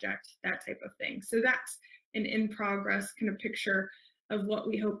project, that type of thing. So that's an in-progress kind of picture of what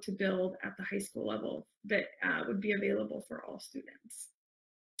we hope to build at the high school level that would be available for all students.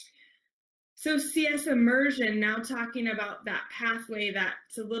 So CS immersion, now talking about that pathway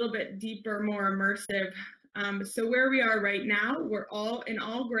that's a little bit deeper, more immersive. So where we are right now, we're all in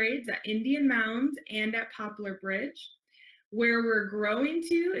all grades at Indian Mound and at Poplar Bridge. Where we're growing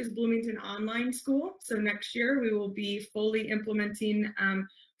to is Bloomington Online School. So next year we will be fully implementing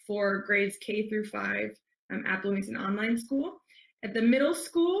for grades K through 5 at Bloomington Online School. At the middle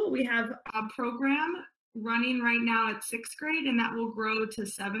school, we have a program running right now at 6th grade, and that will grow to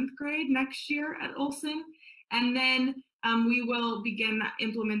 7th grade next year at Olson. And then we will begin that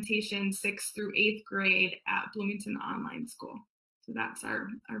implementation 6th through 8th grade at Bloomington Online School. So that's our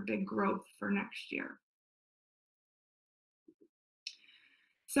big growth for next year.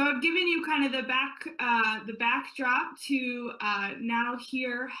 So I've given you kind of the backdrop to now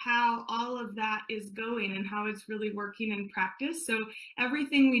hear how all of that is going and how it's really working in practice. So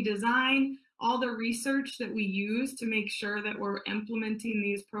everything we design, all the research that we use to make sure that we're implementing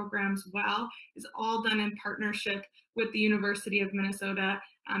these programs well is all done in partnership with the University of Minnesota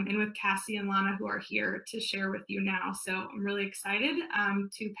and with Cassie and Lana, who are here to share with you now. So I'm really excited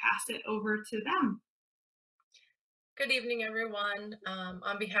to pass it over to them. Good evening, everyone.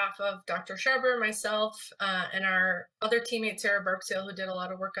 On behalf of Dr. Sharber, myself, and our other teammate, Sarah Barksdale, who did a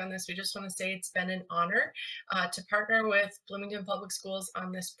lot of work on this, we just want to say it's been an honor to partner with Bloomington Public Schools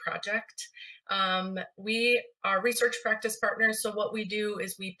on this project. We are research practice partners, so what we do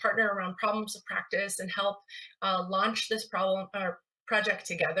is we partner around problems of practice and help launch this project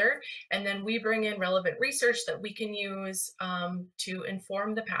together, and then we bring in relevant research that we can use to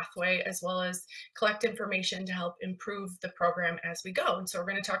inform the pathway, as well as collect information to help improve the program as we go. And so we're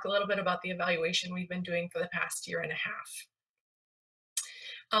going to talk a little bit about the evaluation we've been doing for the past year and a half.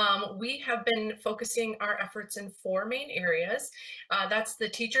 We have been focusing our efforts in 4 main areas. That's the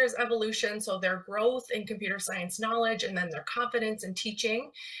teacher's evolution, so their growth in computer science knowledge, and then their confidence in teaching,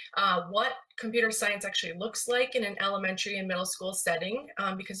 what computer science actually looks like in an elementary and middle school setting,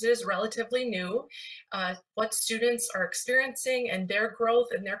 because it is relatively new, what students are experiencing and their growth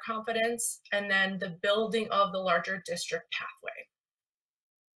and their confidence, and then the building of the larger district pathway.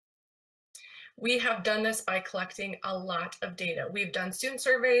 We have done this by collecting a lot of data. We've done student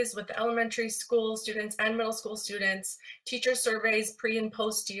surveys with the elementary school students and middle school students, teacher surveys pre and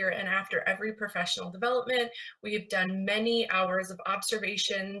post year and after every professional development. We've done many hours of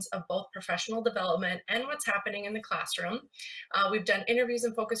observations of both professional development and what's happening in the classroom. We've done interviews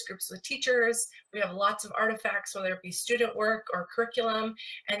and focus groups with teachers. We have lots of artifacts, whether it be student work or curriculum.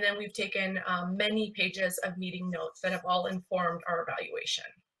 And then we've taken many pages of meeting notes that have all informed our evaluation.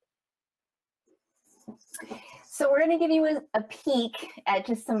 So we're going to give you a peek at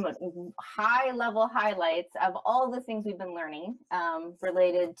just some high-level highlights of all the things we've been learning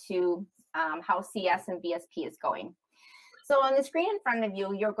related to how CS and BSP is going. So on the screen in front of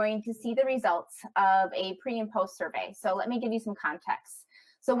you, you're going to see the results of a pre and post survey. So let me give you some context.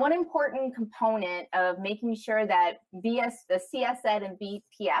 So one important component of making sure that the CS Ed and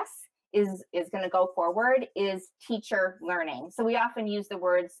BPS is going to go forward is teacher learning. So we often use the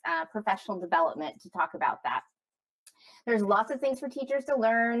words professional development to talk about that. There's lots of things for teachers to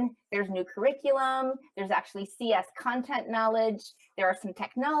learn. There's new curriculum. There's actually CS content knowledge. There are some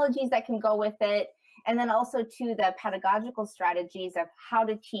technologies that can go with it. And then also to the pedagogical strategies of how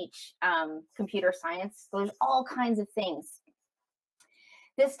to teach computer science. So there's all kinds of things.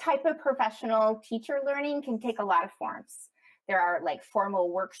 This type of professional teacher learning can take a lot of forms. There are like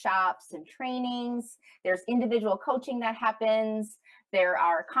formal workshops and trainings. There's individual coaching that happens. There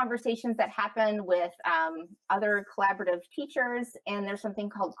are conversations that happen with other collaborative teachers, and there's something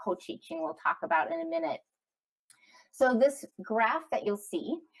called co-teaching we'll talk about in a minute. So this graph that you'll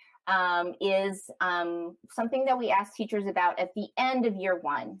see is something that we ask teachers about at the end of year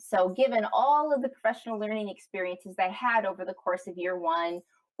 1. So given all of the professional learning experiences they had over the course of year 1,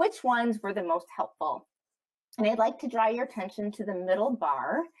 which ones were the most helpful? And I'd like to draw your attention to the middle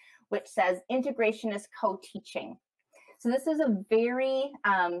bar, which says integration is co-teaching. So this is a very,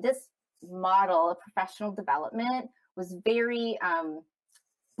 this model of professional development was very,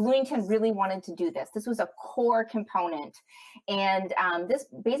 Bloomington really wanted to do this. This was a core component. And this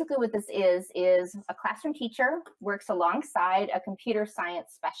basically what this is a classroom teacher works alongside a computer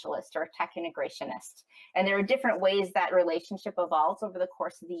science specialist or a tech integrationist. And there are different ways that relationship evolves over the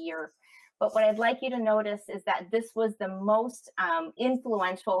course of the year. But what I'd like you to notice is that this was the most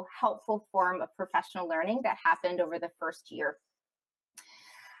influential, helpful form of professional learning that happened over the first year.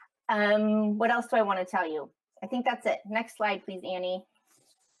 What else do I want to tell you? I think that's it. Next slide, please, Annie.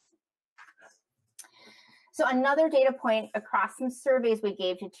 So another data point across some surveys we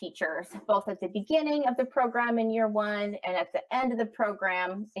gave to teachers, both at the beginning of the program in year 1 and at the end of the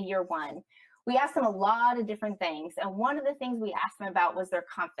program in year 1. We asked them a lot of different things. And one of the things we asked them about was their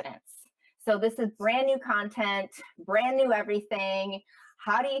confidence. So this is brand new content, brand new everything.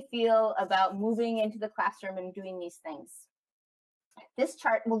 How do you feel about moving into the classroom and doing these things? This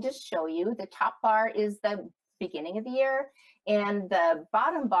chart will just show you the top bar is the beginning of the year and the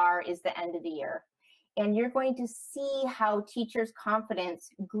bottom bar is the end of the year. And you're going to see how teachers' confidence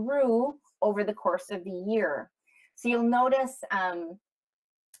grew over the course of the year. So you'll notice on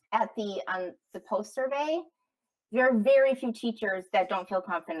the post survey, there are very few teachers that don't feel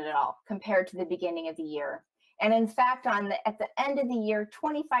confident at all compared to the beginning of the year. And in fact, at the end of the year,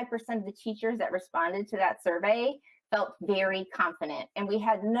 25% of the teachers that responded to that survey felt very confident. And we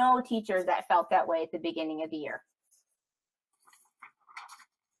had no teachers that felt that way at the beginning of the year.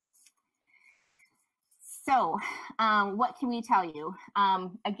 So what can we tell you?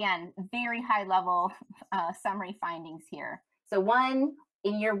 Again, very high level summary findings here. So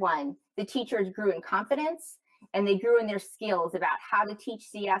in year one, the teachers grew in confidence and they grew in their skills about how to teach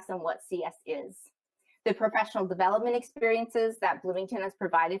CS and what CS is. The professional development experiences that Bloomington has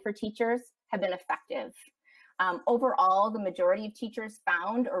provided for teachers have been effective. Overall, the majority of teachers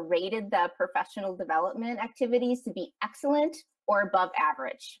found or rated the professional development activities to be excellent or above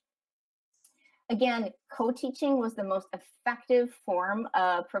average. Again, co-teaching was the most effective form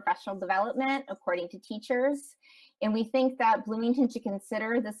of professional development, according to teachers. And we think that Bloomington should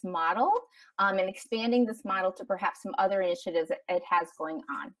consider this model and expanding this model to perhaps some other initiatives that it has going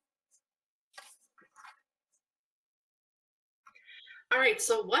on. All right,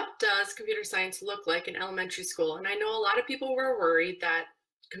 so what does computer science look like in elementary school? And I know a lot of people were worried that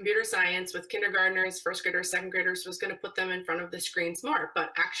computer science with kindergartners, first graders, second graders was going to put them in front of the screens more,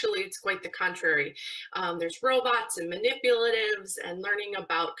 but actually it's quite the contrary. There's robots and manipulatives and learning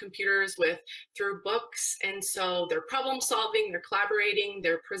about computers through books. And so they're problem solving, they're collaborating,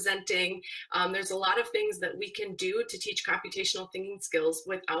 they're presenting. There's a lot of things that we can do to teach computational thinking skills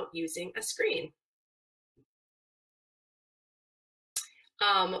without using a screen.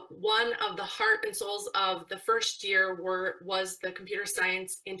 One of the heart and souls of the first year was the computer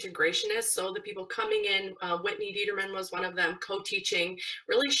science integrationists. So the people coming in, Whitney Dieterman was one of them, co-teaching,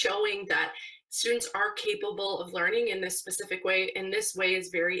 really showing that students are capable of learning in this specific way. And this way is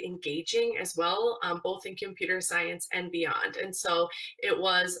very engaging as well, both in computer science and beyond. And so it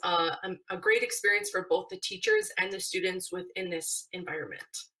was a great experience for both the teachers and the students within this environment.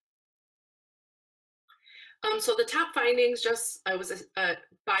 So the top findings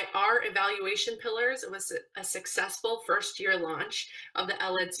by our evaluation pillars, it was a successful first year launch of the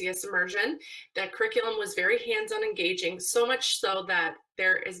LED CS immersion. That curriculum was very hands-on engaging, so much so that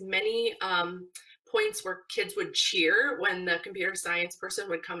there is many points where kids would cheer when the computer science person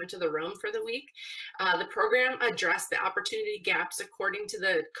would come into the room for the week. The program addressed the opportunity gaps according to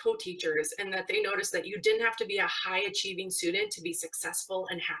the co-teachers, and that they noticed that you didn't have to be a high achieving student to be successful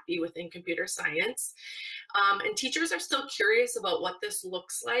and happy within computer science. And teachers are still curious about what this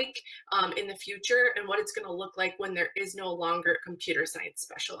looks like in the future and what it's going to look like when there is no longer a computer science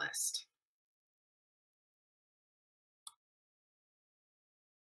specialist.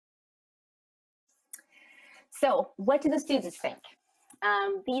 So what do the students think?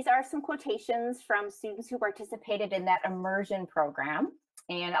 These are some quotations from students who participated in that immersion program.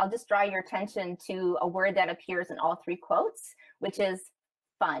 And I'll just draw your attention to a word that appears in all three quotes, which is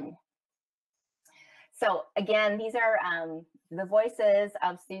fun. So again, these are the voices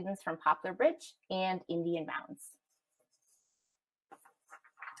of students from Poplar Bridge and Indian Mounds.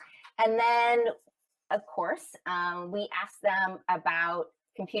 And then, of course, we asked them about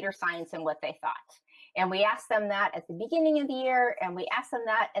computer science and what they thought. And we asked them that at the beginning of the year, and we asked them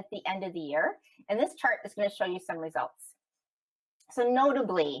that at the end of the year. And this chart is going to show you some results. So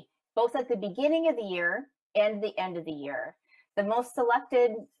notably, both at the beginning of the year and the end of the year, the most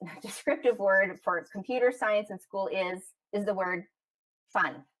selected descriptive word for computer science in school is the word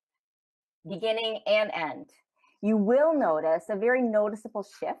fun, beginning and end. You will notice a very noticeable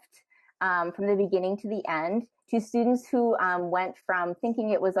shift from the beginning to the end to students who went from thinking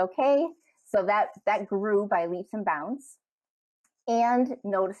it was okay, so that grew by leaps and bounds. And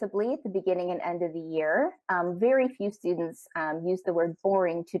noticeably, at the beginning and end of the year, very few students use the word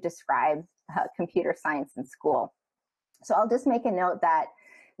boring to describe computer science in school. So I'll just make a note that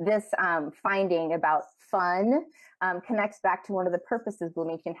this finding about fun connects back to one of the purposes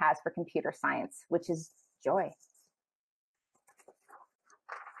Bloomington has for computer science, which is joy.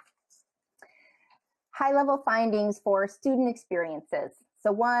 High-level findings for student experiences.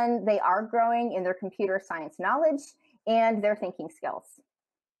 So one, they are growing in their computer science knowledge and their thinking skills.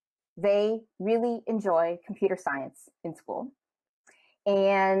 They really enjoy computer science in school.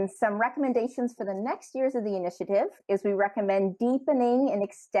 And some recommendations for the next years of the initiative is we recommend deepening and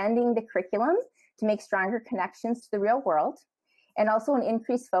extending the curriculum to make stronger connections to the real world, and also an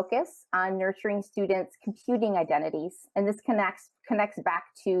increased focus on nurturing students' computing identities. And this connects back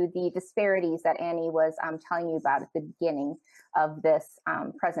to the disparities that Annie was telling you about at the beginning of this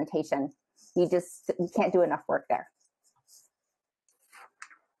presentation. You can't do enough work there.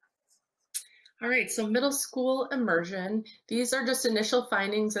 All right, so middle school immersion. These are just initial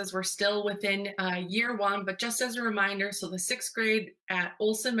findings as we're still within year one, but just as a reminder, so the 6th grade at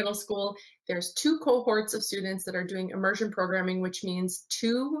Olson Middle School, there's 2 cohorts of students that are doing immersion programming, which means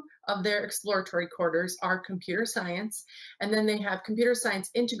 2 of their exploratory quarters are computer science. And then they have computer science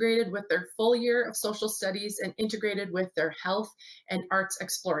integrated with their full year of social studies and integrated with their health and arts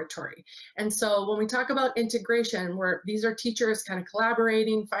exploratory. And so when we talk about integration, where these are teachers kind of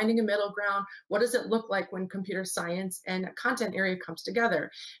collaborating, finding a middle ground, what does it look like when computer science and a content area comes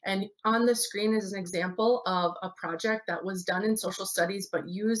together? And on the screen is an example of a project that was done in social studies, but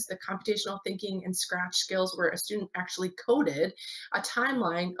used the computational thinking and Scratch skills where a student actually coded a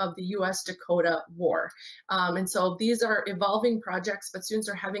timeline of the US-Dakota War. And so these are evolving projects, but students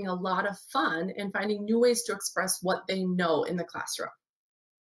are having a lot of fun and finding new ways to express what they know in the classroom.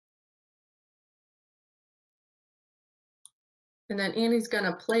 And then Annie's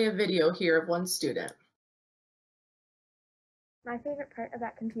gonna play a video here of one student. My favorite part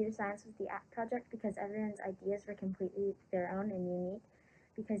about computer science was the app project because everyone's ideas were completely their own and unique,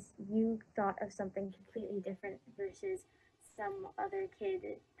 because you thought of something completely different versus some other kid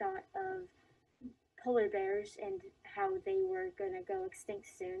thought of polar bears and how they were going to go extinct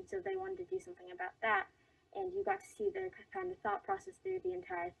soon, so they wanted to do something about that. And you got to see their kind of thought process through the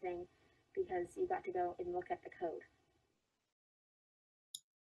entire thing because you got to go and look at the code.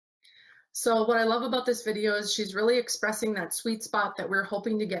 So what I love about this video is she's really expressing that sweet spot that we're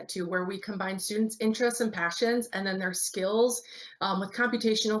hoping to get to, where we combine students' interests and passions and then their skills with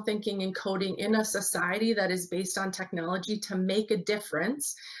computational thinking and coding in a society that is based on technology to make a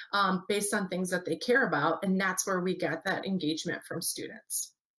difference based on things that they care about. And that's where we get that engagement from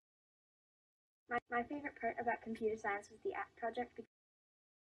students. My favorite part about computer science was the app project.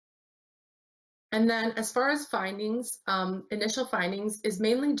 And then as far as findings, initial findings is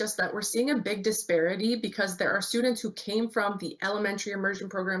mainly just that we're seeing a big disparity because there are students who came from the elementary immersion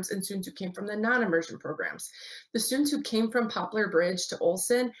programs and students who came from the non-immersion programs. The students who came from Poplar Bridge to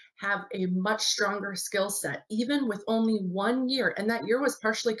Olson have a much stronger skill set, even with only 1 year. And that year was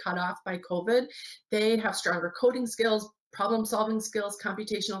partially cut off by COVID. They have stronger coding skills, problem-solving skills,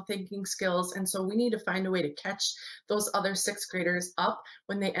 computational thinking skills, and so we need to find a way to catch those other 6th graders up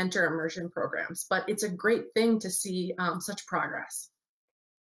when they enter immersion programs. But it's a great thing to see such progress.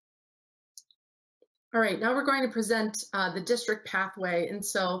 All right, now we're going to present the district pathway. And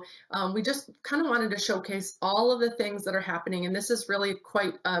so we just kind of wanted to showcase all of the things that are happening. And this is really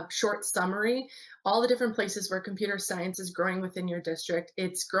quite a short summary. All the different places where computer science is growing within your district.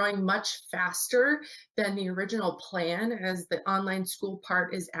 It's growing much faster than the original plan as the online school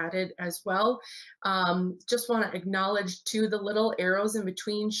part is added as well. Just want to acknowledge too, the little arrows in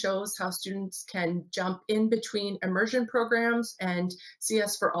between shows how students can jump in between immersion programs and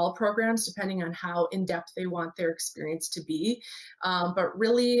CS for All programs, depending on how in-depth they want their experience to be. But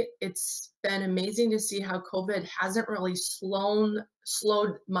really, it's been amazing to see how COVID hasn't really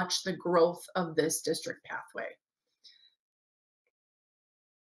slowed much the growth of this district pathway.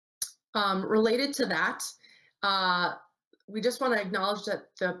 Related to that, we just want to acknowledge that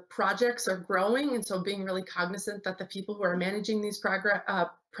the projects are growing, and so being really cognizant that the people who are managing these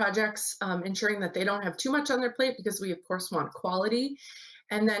projects, ensuring that they don't have too much on their plate, because we of course want quality.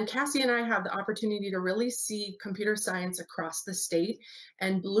 And then Cassie and I have the opportunity to really see computer science across the state,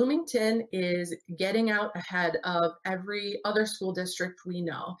 and Bloomington is getting out ahead of every other school district we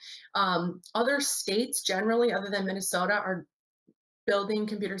know. Other states generally, other than Minnesota, are building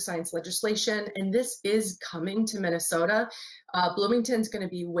computer science legislation, and this is coming to Minnesota. Bloomington's going to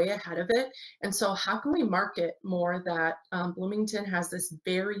be way ahead of it. And so how can we market more that Bloomington has this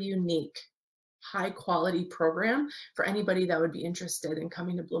very unique, high quality program for anybody that would be interested in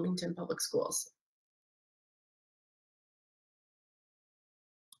coming to Bloomington Public Schools?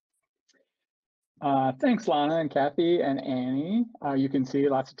 Thanks, Lana and Kathy and Annie. You can see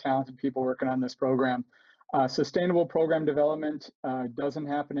lots of talented people working on this program. Sustainable program development doesn't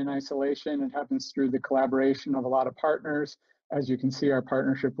happen in isolation. It happens through the collaboration of a lot of partners. As you can see, our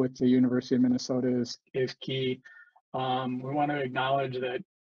partnership with the University of Minnesota is key. We want to acknowledge that,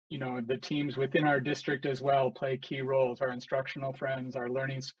 you know, the teams within our district as well play key roles. Our instructional friends, our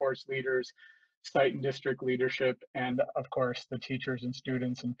learning supports leaders, site and district leadership, and of course the teachers and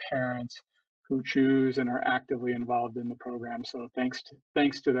students and parents who choose and are actively involved in the program. So thanks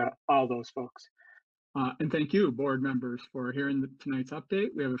to all those folks. And thank you, board members, for hearing tonight's update.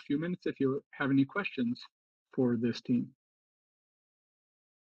 We have a few minutes if you have any questions for this team.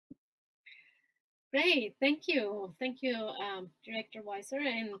 Great, thank you. Thank you, Director Weiser,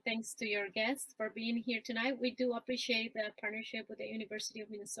 and thanks to your guests for being here tonight. We do appreciate the partnership with the University of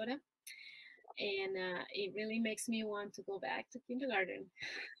Minnesota, and it really makes me want to go back to kindergarten.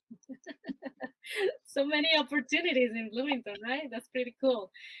 So many opportunities in Bloomington, right? That's pretty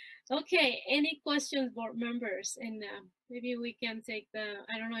cool. Okay, any questions, board members? And maybe we can take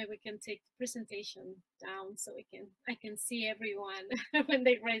I don't know if we can take the presentation down so I can see everyone when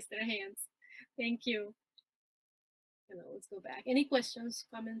they raise their hands. Thank you. Let's go back. Any questions,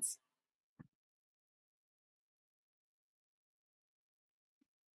 comments?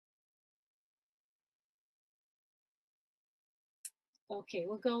 Okay,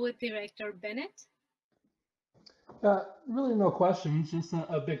 we'll go with Director Bennett. Really no questions, just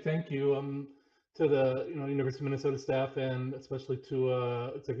a big thank you to the University of Minnesota staff, and especially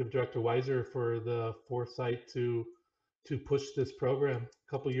to Executive Director Weiser for the foresight to push this program. A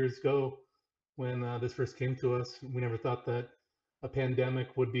couple years ago, when this first came to us, we never thought that a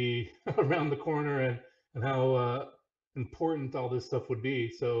pandemic would be around the corner, and how important all this stuff would be.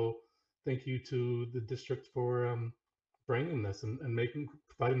 So thank you to the district for bringing this and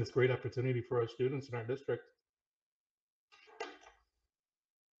providing this great opportunity for our students in our district.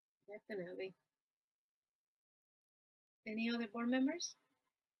 Definitely. Any other board members?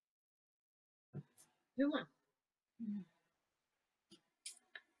 Juma.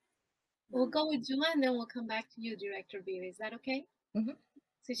 We'll go with Juma and then we'll come back to you, Director Beebe. Is that okay? Mm-hmm.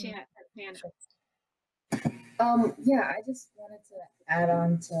 So she had her hand up. Yeah, I just wanted to add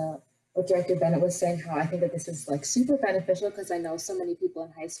on to what Director Bennett was saying, how I think that this is like super beneficial because I know so many people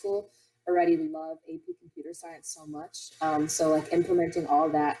in high school already love AP computer science so much. So like implementing all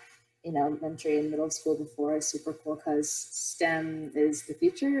that in elementary and middle school before is super cool because STEM is the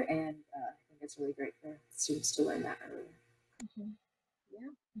future, and I think it's really great for students to learn that earlier. Mm-hmm. Yeah,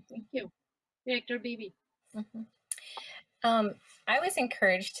 thank you. Director Beebe. Mm-hmm. I was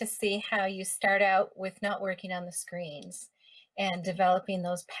encouraged to see how you start out with not working on the screens and developing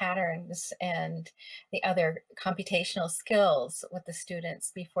those patterns and the other computational skills with the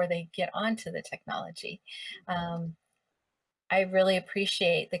students before they get onto the technology. I really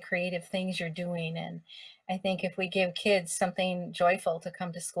appreciate the creative things you're doing, and I think if we give kids something joyful to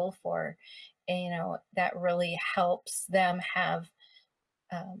come to school for, that really helps them have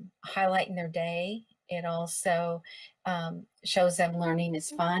highlight in their day. It also shows them learning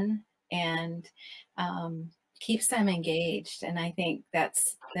is fun and keeps them engaged. And I think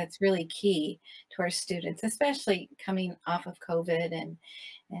that's really key to our students, especially coming off of COVID and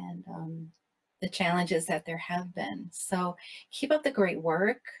the challenges that there have been. So keep up the great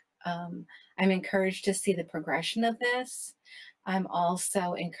work. I'm encouraged to see the progression of this. I'm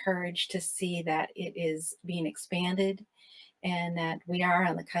also encouraged to see that it is being expanded and that we are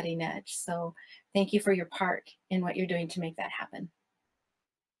on the cutting edge. So thank you for your part in what you're doing to make that happen.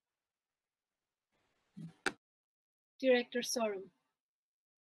 Director Sorum.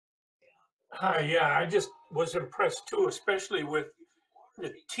 Yeah, I just was impressed too, especially with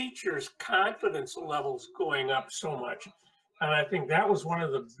the teachers' confidence levels going up so much. And I think that was one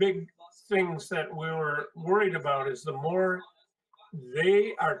of the big things that we were worried about, is the more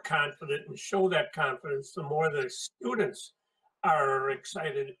they are confident and show that confidence, the more the students are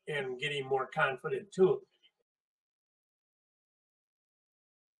excited and getting more confident too.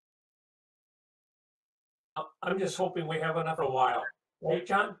 I'm just hoping we have enough for a while. Right,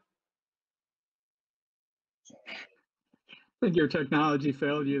 John? I think your technology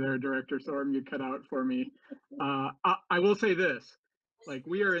failed you there, Director Sorm. You cut out for me. I will say this, like,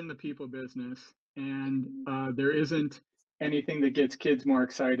 we are in the people business, and there isn't anything that gets kids more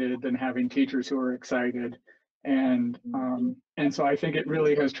excited than having teachers who are excited. And so I think it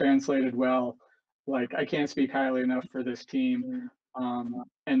really has translated well. Like, I can't speak highly enough for this team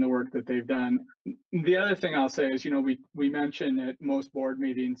and the work that they've done. The other thing I'll say is, we mention at most board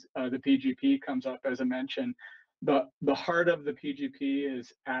meetings, the PGP comes up as a mention. The heart of the PGP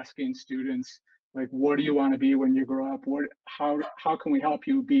is asking students, like, what do you want to be when you grow up? How can we help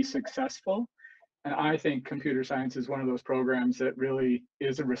you be successful? And I think computer science is one of those programs that really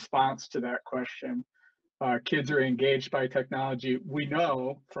is a response to that question. Kids are engaged by technology. We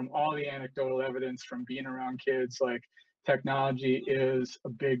know from all the anecdotal evidence from being around kids, like, technology is a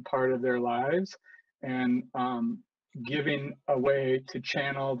big part of their lives. And giving a way to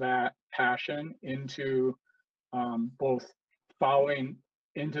channel that passion into both following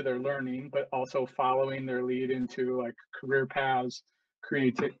into their learning, but also following their lead into like career paths,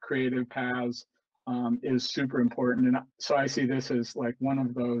 creative paths is super important. And so I see this as like one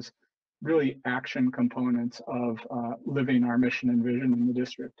of those really action components of living our mission and vision in the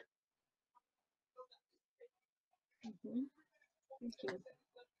district. Mm-hmm. Thank you.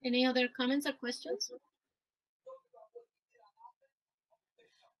 Any other comments or questions?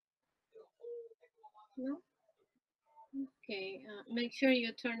 No? Okay, make sure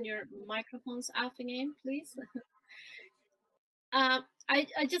you turn your microphones off again, please.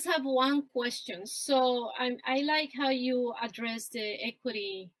 I just have one question. So I like how you address the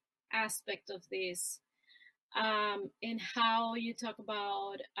equity aspect of this, and how you talk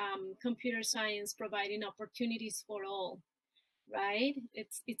about computer science providing opportunities for all, right?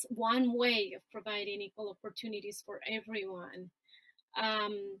 It's one way of providing equal opportunities for everyone.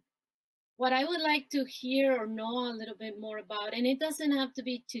 What I would like to hear or know a little bit more about, and it doesn't have to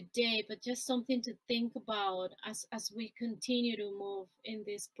be today, but just something to think about as we continue to move in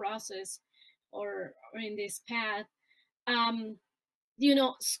this process or in this path. You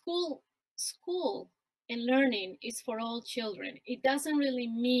know, school and learning is for all children. It doesn't really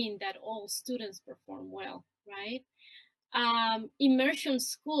mean that all students perform well, right? Immersion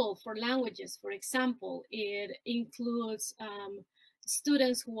school for languages, for example, it includes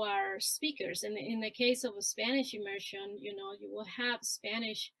students who are speakers. And in the case of a Spanish immersion, you know, you will have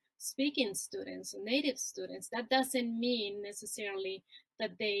Spanish speaking students, native students. That doesn't mean necessarily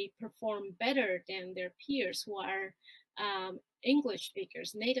that they perform better than their peers who are English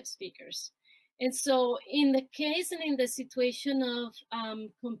speakers, native speakers. And so in the case and in the situation of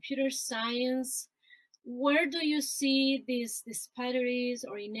computer science, where do you see these disparities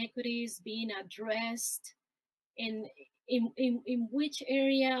or inequities being addressed? In which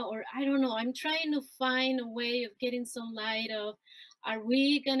area? Or I don't know, I'm trying to find a way of getting some light of, are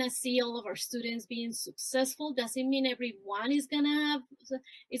we gonna see all of our students being successful? Does it mean everyone is gonna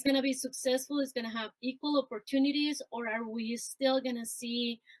be successful, is gonna have equal opportunities? Or are we still gonna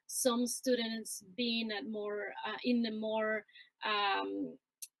see some students being at more in the more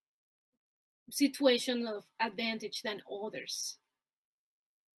situation of advantage than others?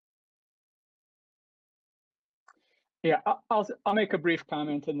 Yeah, I'll make a brief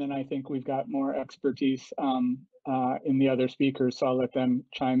comment, and then I think we've got more expertise in the other speakers, so I'll let them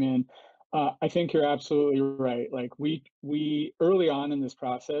chime in. I think you're absolutely right. Like we early on in this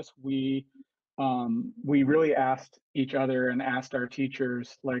process, we really asked each other and asked our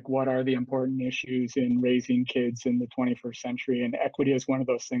teachers, like, what are the important issues in raising kids in the 21st century? And equity is one of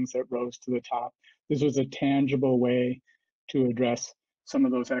those things that rose to the top. This was a tangible way to address some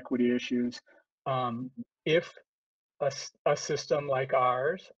of those equity issues. If a system like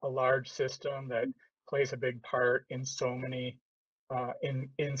ours, a large system that plays a big part in so many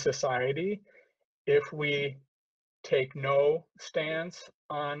in society, if we take no stance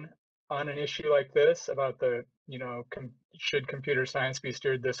on an issue like this about the, you know, should computer science be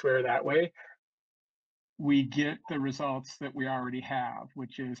steered this way or that way, we get the results that we already have,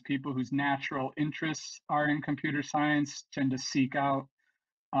 which is people whose natural interests are in computer science tend to seek out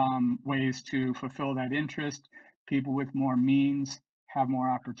ways to fulfill that interest. People with more means have more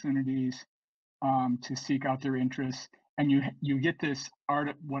opportunities to seek out their interests. And you get this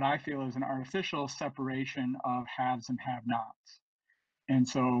what I feel is an artificial separation of haves and have-nots. And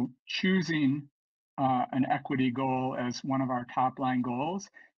so choosing an equity goal as one of our top line goals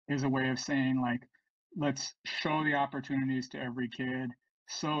is a way of saying, like, let's show the opportunities to every kid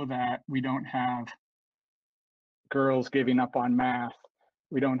so that we don't have girls giving up on math.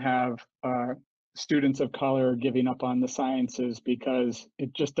 We don't have students of color giving up on the sciences because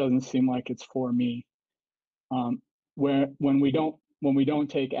it just doesn't seem like it's for me. When we don't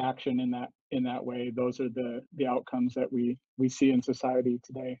take action in that way, those are the outcomes that we see in society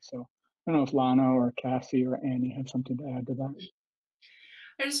today. So I don't know if Lana or Cassie or Annie have something to add to that.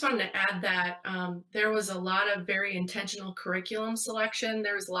 I just wanted to add that there was a lot of very intentional curriculum selection.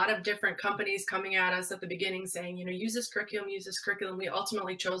 There was a lot of different companies coming at us at the beginning saying, you know, use this curriculum, use this curriculum. We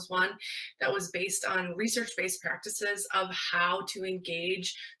ultimately chose one that was based on research-based practices of how to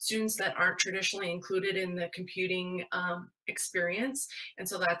engage students that aren't traditionally included in the computing experience. And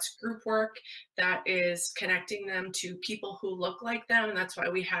so that's group work, that is connecting them to people who look like them. And that's why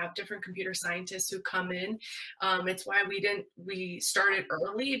we have different computer scientists who come in. It's why we started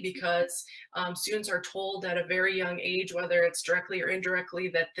early, because students are told at a very young age, whether it's directly or indirectly,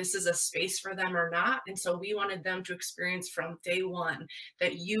 that this is a space for them or not. And so we wanted them to experience from day one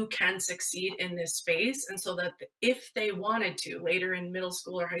that you can succeed in this space. And so that if they wanted to later in middle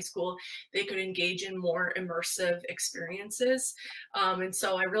school or high school, they could engage in more immersive experiences. And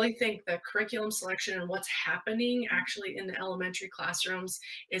so I really think the curriculum selection and what's happening actually in the elementary classrooms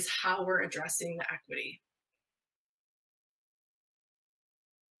is how we're addressing the equity.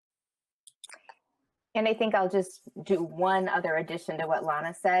 And I think I'll just do one other addition to what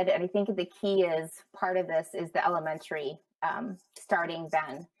Lana said. And I think the key is part of this is the elementary starting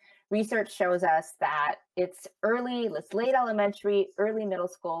then. Research shows us that it's late elementary, early middle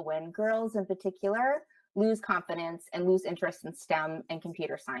school when girls in particular lose confidence and lose interest in STEM and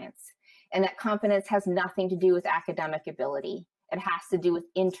computer science. And that confidence has nothing to do with academic ability. It has to do with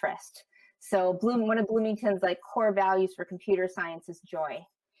interest. So one of Bloomington's core values for computer science is joy.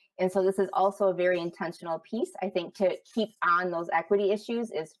 And so this is also a very intentional piece, I think, to keep on those equity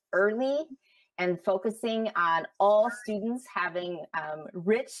issues is early and focusing on all students having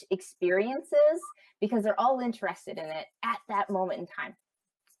rich experiences because they're all interested in it at that moment in time.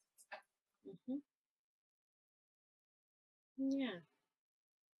 Mm-hmm. Yeah,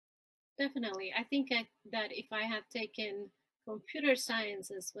 definitely. I think that if I had taken computer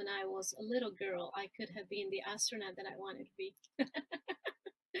sciences when I was a little girl, I could have been the astronaut that I wanted to be.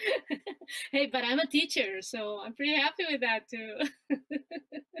 Hey, but I'm a teacher, so I'm pretty happy with that too.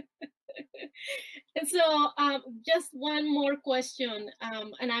 And so just one more question,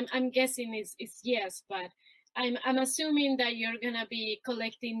 and I'm guessing it's yes, but I'm assuming that you're gonna be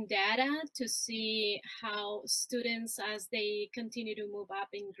collecting data to see how students, as they continue to move up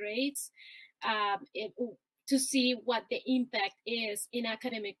in grades, to see what the impact is in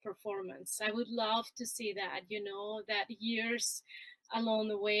academic performance. I would love to see that, that years along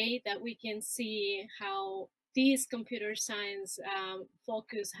the way that we can see how this computer science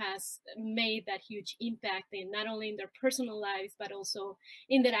focus has made that huge impact in not only in their personal lives, but also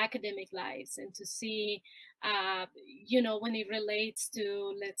in their academic lives. And to see, when it relates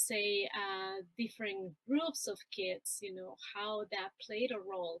to, let's say, different groups of kids, how that played a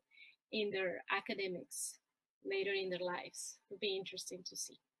role in their academics later in their lives. It would be interesting to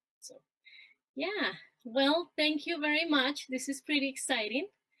see. So, yeah, well, thank you very much. This is pretty exciting.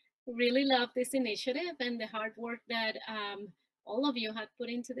 Really love this initiative and the hard work that all of you have put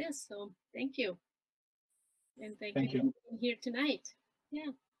into this. So thank you. And thank you for being here tonight.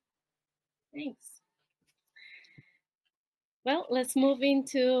 Yeah, thanks. Well, let's move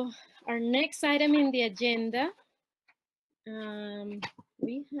into our next item in the agenda.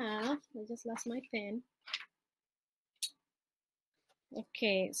 We have, I just lost my pen.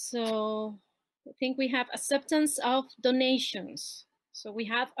 Okay, so I think we have acceptance of donations. So we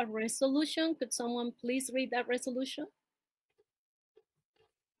have a resolution. Could someone please read that resolution?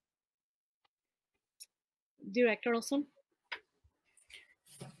 Director Olson.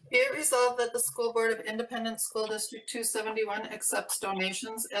 Be it resolved that the School Board of Independent School District 271 accepts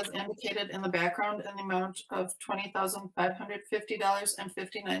donations as indicated in the background in the amount of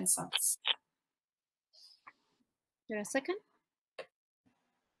 $20,550.59. Is there a second?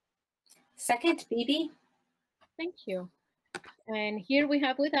 Second, Bibi. Thank you. And here we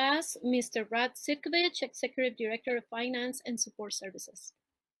have with us Mr. Rad Sitkovich, Executive Director of Finance and Support Services.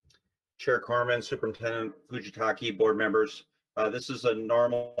 Chair Corman, Superintendent Fujitaki, board members. This is a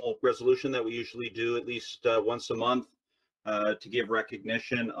normal resolution that we usually do at least once a month to give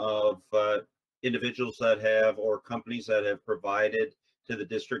recognition of individuals that have or companies that have provided to the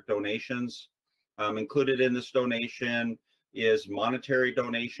district donations. Included in this donation is monetary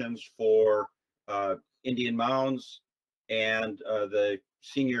donations for Indian Mounds and the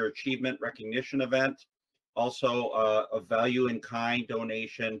Senior Achievement Recognition Event. Also a value in kind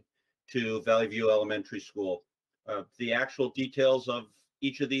donation to Valley View Elementary School. The actual details of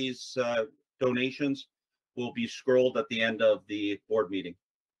each of these donations will be scrolled at the end of the board meeting.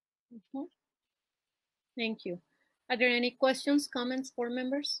 Mm-hmm. Thank you. Are there any questions, comments, board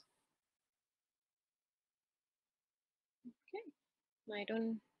members? Okay, I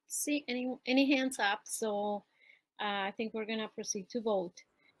don't see any hands up, so I think we're gonna proceed to vote.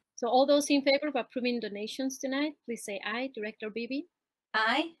 So all those in favor of approving donations tonight, please say aye. Director Bibi?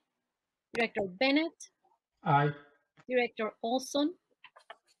 Aye. Director Bennett? Aye. Director Olson?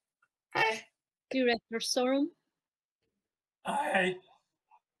 Aye. Director Sorum? Aye.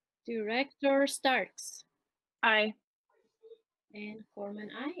 Director Starks? Aye. And Corman,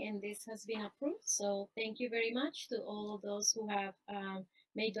 aye, and this has been approved. So thank you very much to all of those who have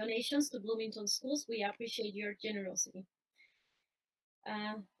made donations to Bloomington schools. We appreciate your generosity.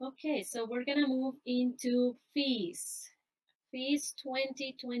 Okay, so we're gonna move into fees. Fees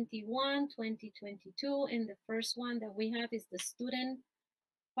 2021, 2022, and the first one that we have is the student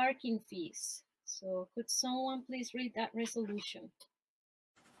parking fees. So could someone please read that resolution?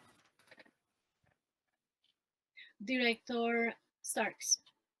 Director Starks.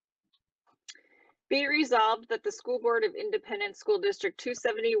 Be it resolved that the School Board of Independent School District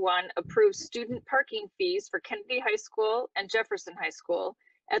 271 approves student parking fees for Kennedy High School and Jefferson High School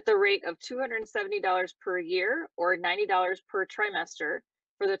at the rate of $270 per year or $90 per trimester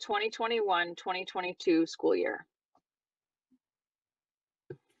for the 2021-2022 school year.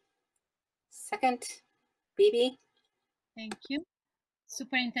 Second, Bibi. Thank you.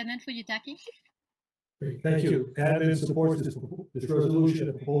 Superintendent Fujitaki. Great, thank you. Admin supports this resolution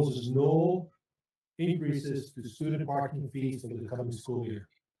that proposes no increases to student parking fees for the coming school year.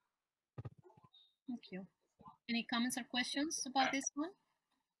 Thank you. Any comments or questions about this one?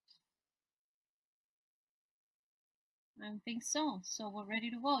 I don't think so. So we're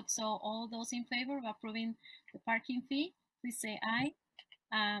ready to vote. So all those in favor of approving the parking fee, please say aye.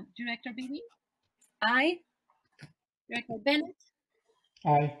 Director Bibi? Aye. Director Bennett?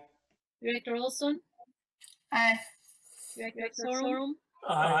 Aye. Director Olson? Aye. Director Sorum?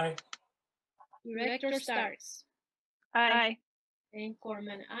 Aye. Director Starks? Aye. And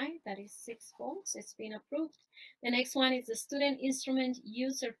Corman, aye. That is 6 votes. It's been approved. The next one is the student instrument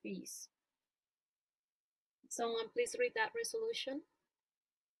user fees. Someone please read that resolution.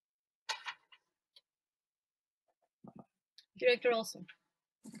 Director Olson.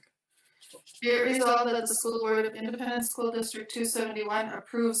 Be it resolved that the School Board of Independent School District 271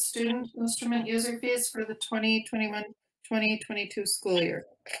 approves student instrument user fees for the 2021-2022 school year.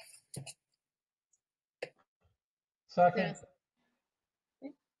 Second.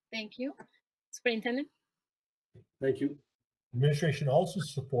 Okay. Thank you. Superintendent? Thank you. Administration also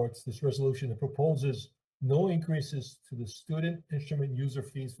supports this resolution that proposes no increases to the student instrument user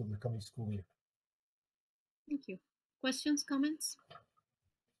fees for the coming school year. Thank you. Questions, comments?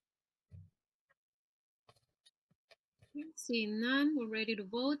 Seeing none, we're ready to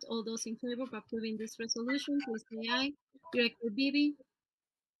vote. All those in favor of approving this resolution, please say aye. Director Bibi?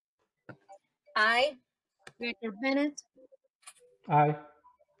 Aye. Director Bennett? Aye.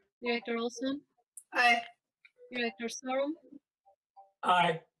 Director Olson? Aye. Director Sorum?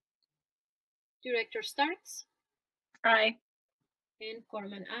 Aye. Director Starks? Aye. And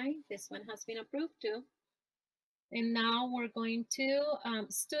Corman, aye. This one has been approved too. And now we're going to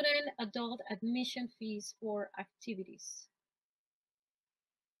student adult admission fees for activities.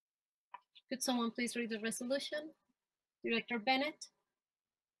 Could someone please read the resolution? Director Bennett?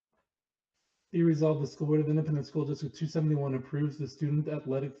 Be resolved, the School Board of Independent School District 271 approves the student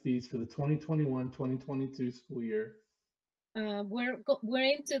athletic fees for the 2021-2022 school year. We're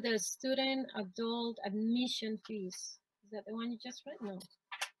into the student adult admission fees. Is that the one you just read? No.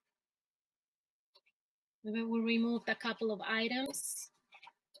 Maybe we removed a couple of items.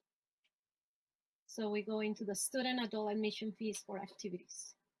 So we go into the student adult admission fees for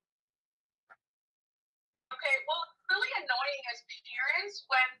activities. Okay, well, it's really annoying as parents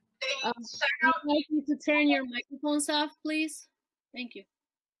when they set out. I'd like you to turn your microphones off, please. Thank you.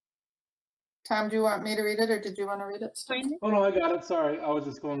 Tom, do you want me to read it or did you want to read it? Oh, no, I got it. Sorry. I was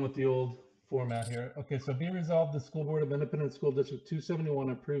just going with the old format here. Okay, so be resolved, the School Board of Independent School District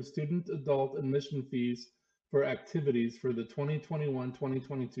 271 approves student adult admission fees for activities for the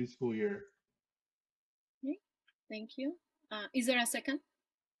 2021-2022 school year. Okay, thank you. Is there a second?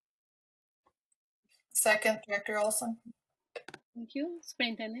 Second, Director Olson. Thank you.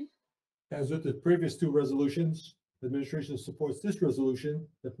 Superintendent? As with the previous two resolutions, the administration supports this resolution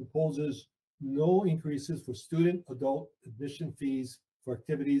that proposes no increases for student adult admission fees for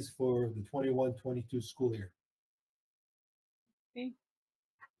activities for the 21-22 school year. Okay.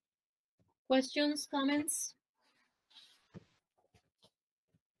 Questions, comments?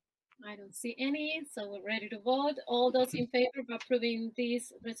 I don't see any, so we're ready to vote. All those in favor of approving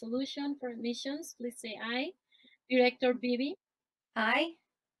this resolution for admissions, please say aye. Director Bibi? Aye.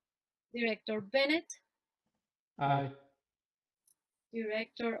 Director Bennett? Aye.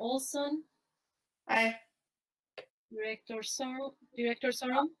 Director Olson? Aye. Director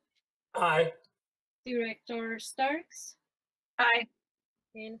Sorum? Aye. Director Starks? Aye.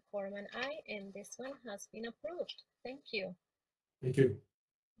 And Corman, aye. And this one has been approved. Thank you. Thank you.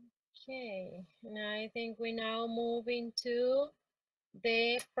 Okay, and I think we now move into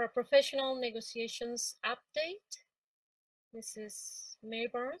the professional negotiations update. Mrs.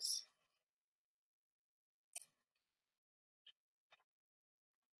 Mayburns.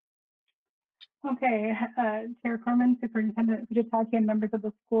 Okay, Chair Corman, Superintendent Fujitaki, and members of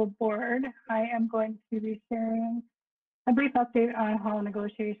the school board, I am going to be sharing a brief update on how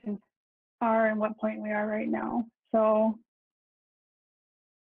negotiations are and what point we are right now. So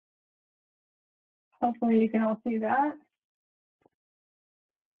hopefully you can all see that.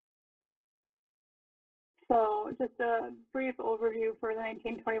 So just a brief overview for the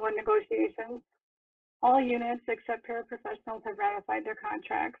 1921 negotiations. All units except paraprofessionals have ratified their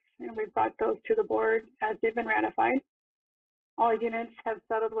contracts, and we've brought those to the board as they've been ratified. All units have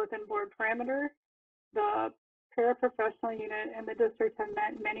settled within board parameters. The paraprofessional unit and the district have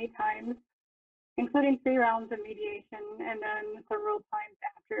met many times, including 3 rounds of mediation and then several times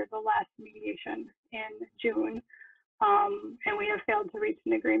after the last mediation in June. And we have failed to reach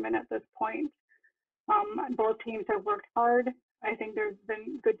an agreement at this point. Both teams have worked hard. I think there's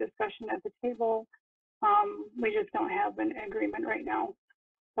been good discussion at the table. We just don't have an agreement right now.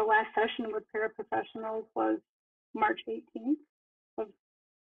 The last session with paraprofessionals was March 18th of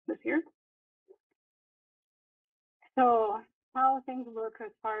this year. So how things look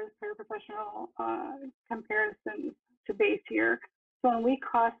as far as paraprofessional comparisons to base year. So when we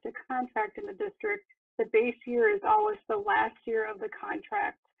cost a contract in the district, the base year is always the last year of the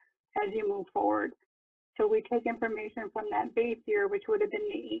contract as you move forward. So we take information from that base year, which would have been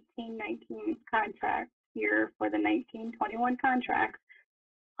the 18-19 contract year for the 19-21 contract,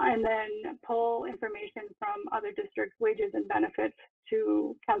 and then pull information from other districts' wages and benefits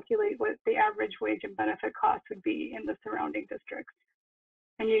to calculate what the average wage and benefit cost would be in the surrounding districts.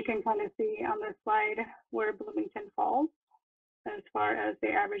 And you can kind of see on this slide where Bloomington falls as far as the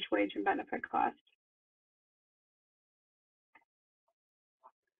average wage and benefit cost.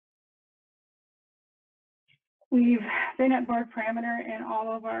 We've been at board parameter in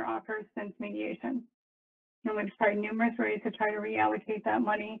all of our offers since mediation. And we've tried numerous ways to try to reallocate that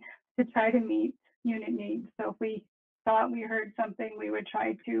money to try to meet unit needs. So if we thought we heard something, we would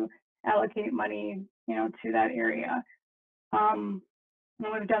try to allocate money, to that area. And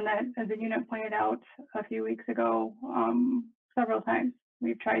we've done that, as the unit pointed out a few weeks ago, several times.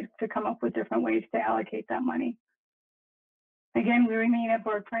 We've tried to come up with different ways to allocate that money. Again, we remain at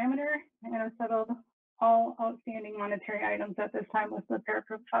board parameter and have settled all outstanding monetary items at this time with the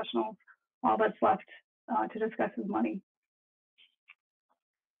paraprofessionals. All that's left to discuss is money.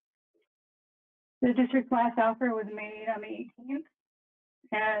 The district's last offer was made on the 18th,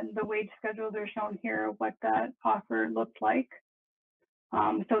 and the wage schedules are shown here, what that offer looked like.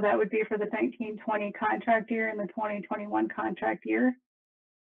 So that would be for the 19-20 contract year and the 20-21 contract year.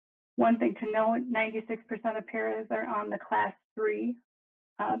 One thing to note, 96% of paras are on the class 3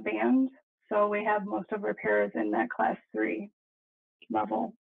 band. So we have most of our paras in that class 3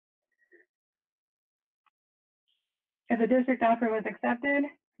 level. If the district offer was accepted,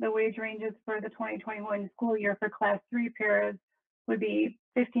 the wage ranges for the 2021 school year for class 3 paras would be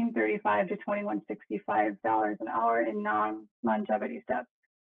 $15.35 to $21.65 an hour in non-longevity steps.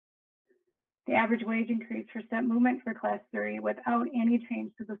 The average wage increase for step movement for class 3 without any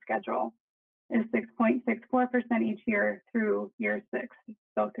change to the schedule is 6.64% each year through year 6.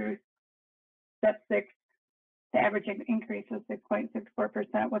 So through step 6, the average increase is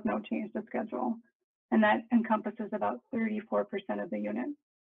 6.64% with no change to schedule. And that encompasses about 34% of the unit.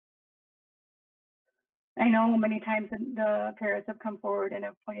 I know many times the paras have come forward and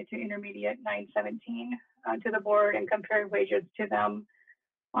have pointed to intermediate 917 to the board and compared wages to them.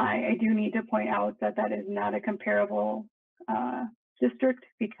 I do need to point out that that is not a comparable district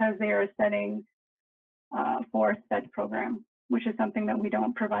because they are setting for SPED program, which is something that we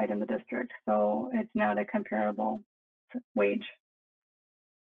don't provide in the district. So it's not a comparable wage.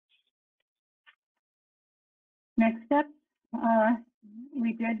 Next step,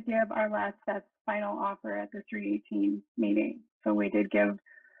 we did give our last best final offer at the 318 meeting. So we did give,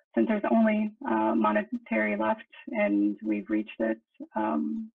 since there's only monetary left and we've reached it,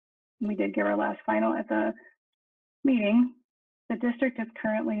 we did give our last final at the meeting. The district is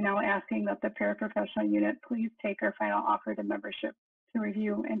currently now asking that the paraprofessional unit please take our final offer to membership to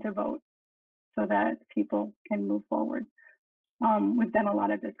review and to vote so that people can move forward. We've done a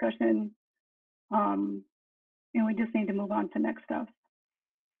lot of discussion. And we just need to move on to next stuff.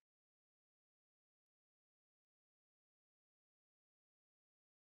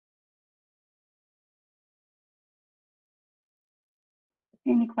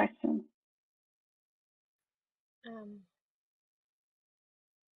 Any questions?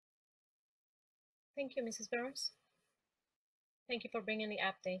 Thank you, Mrs. Burns. Thank you for bringing the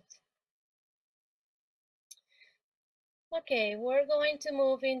update. Okay, we're going to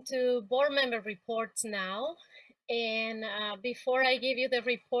move into board member reports now. And before I give you the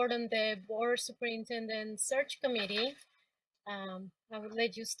report on the board superintendent search committee, I will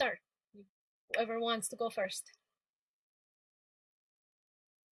let you start. Whoever wants to go first.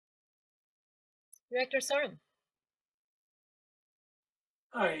 Director Sorum.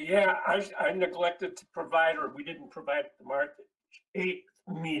 Yeah, I neglected to provide, or we didn't provide at the March 8th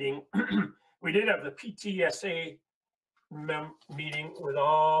meeting. We did have the PTSA meeting with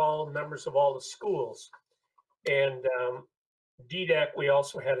all members of all the schools. And DDAC, we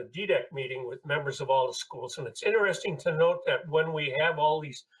also had a DDAC meeting with members of all the schools. And it's interesting to note that when we have all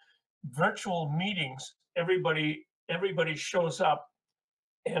these virtual meetings, everybody shows up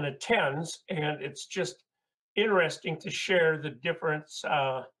and attends, and it's just interesting to share the different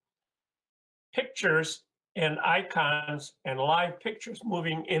pictures and icons and live pictures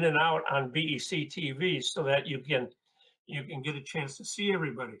moving in and out on BEC TV so that you can get a chance to see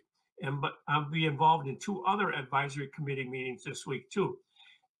everybody. But I'll be involved in 2 other advisory committee meetings this week too.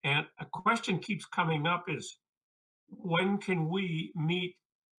 And a question keeps coming up is, when can we meet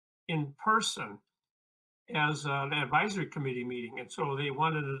in person as an advisory committee meeting? And so they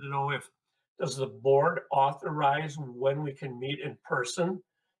wanted to know, does the board authorize when we can meet in person?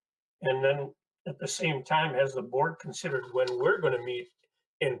 And then at the same time, has the board considered when we're going to meet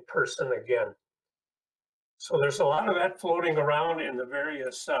in person again? So there's a lot of that floating around in the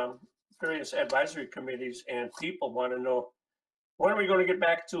various advisory committees, and people want to know, when are we going to get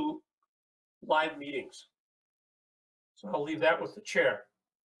back to live meetings? So I'll leave that with the chair.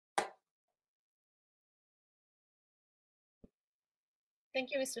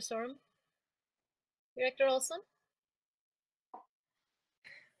 Thank you, Mr. Sorum. Director Olson?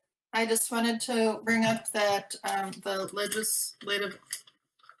 I just wanted to bring up that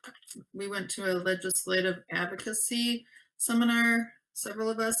we went to a legislative advocacy seminar, several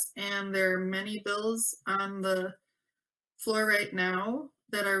of us, and there are many bills on the floor right now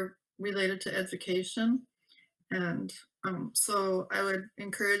that are related to education. And so I would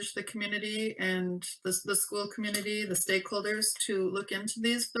encourage the community and the school community, the stakeholders, to look into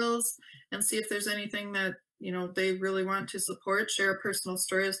these bills and see if there's anything that they really want to support. Share a personal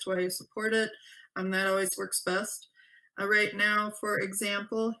story as to why you support it. That always works best. Right now, for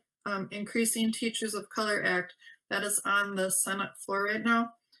example, Increasing Teachers of Color Act, that is on the Senate floor right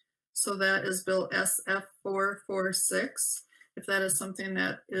now. So that is Bill SF 446. If that is something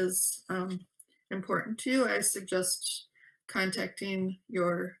that is important to you, I suggest contacting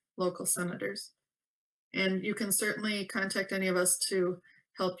your local senators. And you can certainly contact any of us to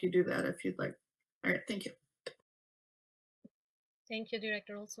help you do that if you'd like. All right, thank you. Thank you,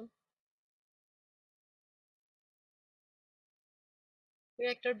 Director Olson.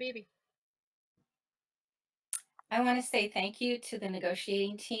 Director Beebe. I want to say thank you to the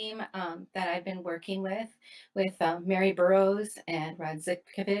negotiating team that I've been working with Mary Burrows and Rod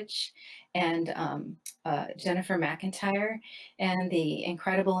Zitkovich and Jennifer McIntyre, and the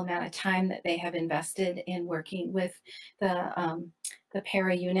incredible amount of time that they have invested in working with the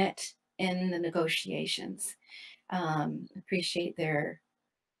para unit in the negotiations. Appreciate their,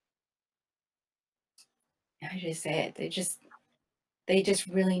 how do you say it? They just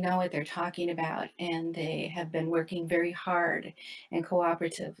really know what they're talking about, and they have been working very hard and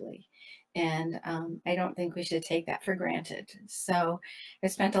cooperatively. And I don't think we should take that for granted. So I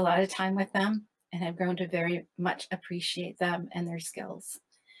spent a lot of time with them, and I've grown to very much appreciate them and their skills.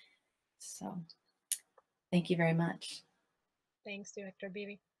 So thank you very much. Thanks, Director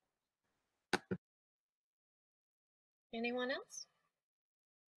Beebe. Anyone else?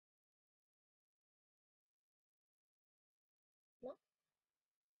 No?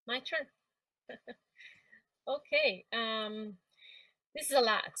 My turn. Okay, this is a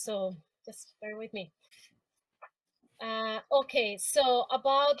lot, so just bear with me. Okay, so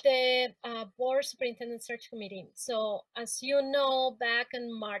about the Board Superintendent Search Committee. So as you know, back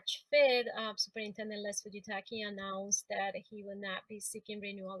on March 5th, Superintendent Les Fujitaki announced that he will not be seeking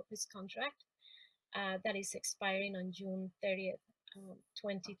renewal of his contract that is expiring on June 30th,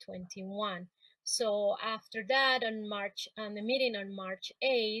 2021. So after that, on the meeting on March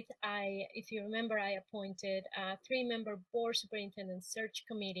 8th, if you remember, I appointed a 3-member Board Superintendent Search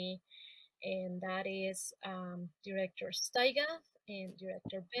Committee, and that is Director Steiger and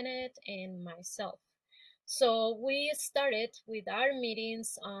Director Bennett and myself. So we started with our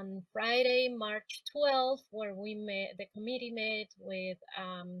meetings on Friday, March 12th, where the committee met with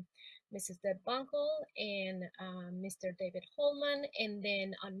Mrs. Deb Bunkle and Mr. David Holman. And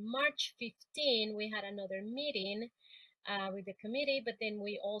then on March 15, we had another meeting with the committee, but then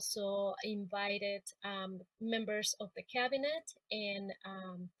we also invited members of the cabinet and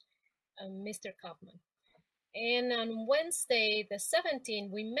Mr. Kaufman. And on Wednesday, the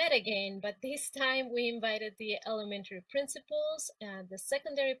 17th, we met again, but this time we invited the elementary principals, the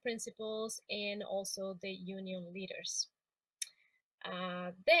secondary principals, and also the union leaders.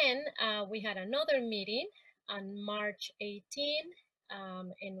 Then we had another meeting on March 18,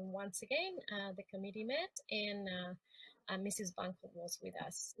 and once again, the committee met, and Mrs. Banco was with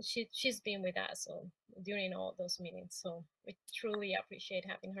us. She's been with us during all those meetings, so we truly appreciate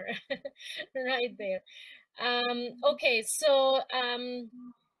having her right there. Okay, so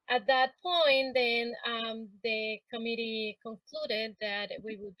at that point, then the committee concluded that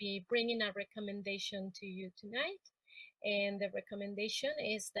we would be bringing a recommendation to you tonight. And the recommendation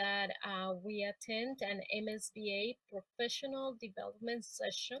is that we attend an MSBA professional development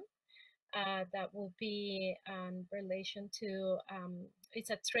session that will be in relation to,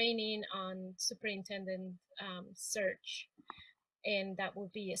 it's a training on superintendent search, and that will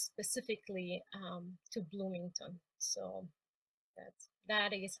be specifically to Bloomington. So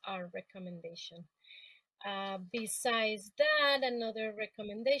that is our recommendation. Besides that, another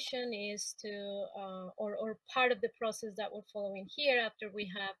recommendation is to, or part of the process that we're following here after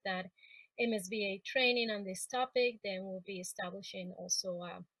we have that MSBA training on this topic, then we'll be establishing also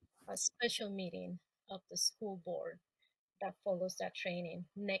a special meeting of the school board that follows that training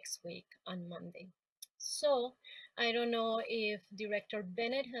next week on Monday. So I don't know if Director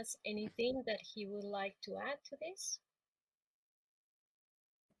Bennett has anything that he would like to add to this.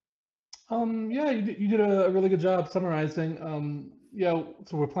 Yeah, you did a really good job summarizing. Yeah,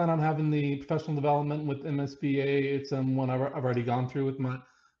 so we're planning on having the professional development with MSBA. It's one I've already gone through with my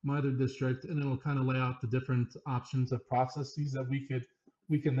other district, and it'll kind of lay out the different options of processes that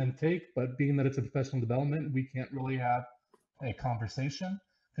we can then take. But being that it's a professional development, we can't really have a conversation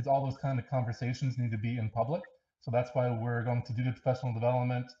because all those kind of conversations need to be in public. So that's why we're going to do the professional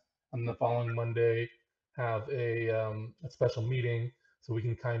development on the following Monday, have a special meeting so we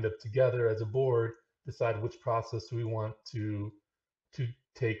can kind of together as a board decide which process we want to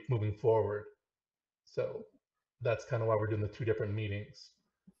take moving forward. So that's kind of why we're doing the two different meetings.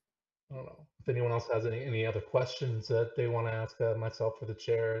 I don't know if anyone else has any other questions that they want to ask myself or the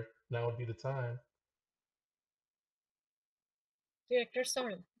chair. Now would be the time. Director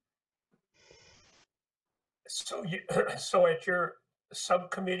Soren. So so at your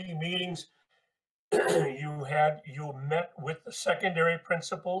subcommittee meetings, you met with the secondary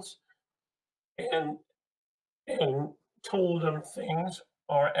principals and told them things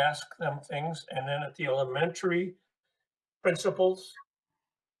or asked them things, and then at the elementary principals,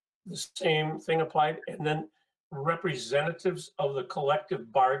 the same thing applied, and then representatives of the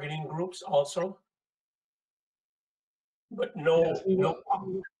collective bargaining groups also, but no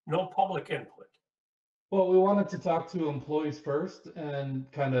public input. Well, we wanted to talk to employees first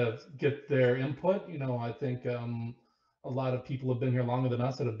and kind of get their input. You know, I think a lot of people have been here longer than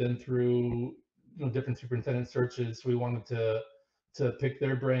us that have been through different superintendent searches. We wanted to pick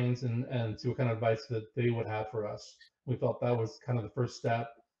their brains and see what kind of advice that they would have for us. We felt that was kind of the first step,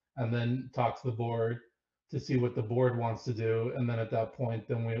 and then talk to the board to see what the board wants to do, and then at that point,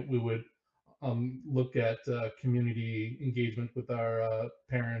 then we would look at community engagement with our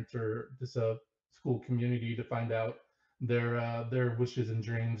parents or just a school community to find out their wishes and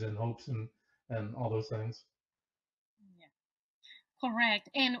dreams and hopes and all those things. Correct.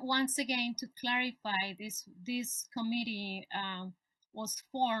 And once again, to clarify, this committee was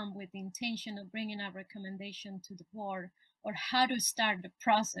formed with the intention of bringing a recommendation to the board or how to start the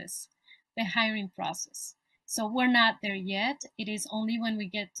process, the hiring process. So we're not there yet. It is only when we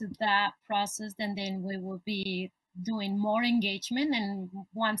get to that process, then we will be doing more engagement. And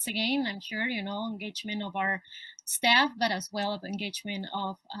once again, I'm sure, engagement of our staff, but as well as engagement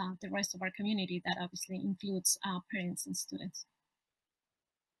of the rest of our community that obviously includes parents and students.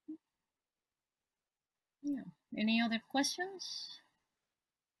 Yeah. Any other questions?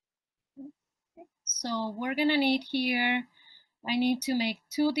 Okay. So we're gonna need here, I need to make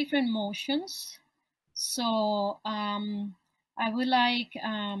two different motions. So I would like,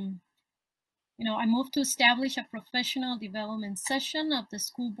 I move to establish a professional development session of the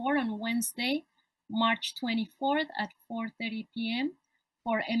school board on Wednesday, March 24th at 4:30 p.m.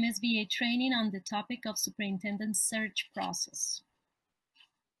 for MSBA training on the topic of superintendent search process.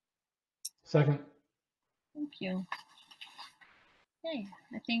 Second. Thank you. Okay,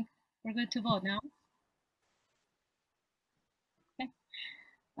 I think we're good to vote now. Okay.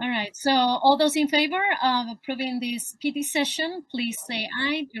 All right, so all those in favor of approving this PD session, please say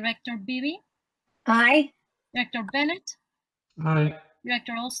aye. Director Bibi? Aye. Director Bennett, Aye.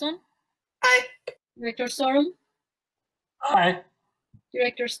 Director Olson, Aye. Director Sorum, Aye.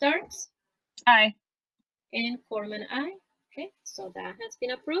 Director Starks, Aye. and Corman, aye. Okay, so that has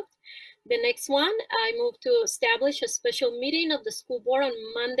been approved. The next one, I move to establish a special meeting of the school board on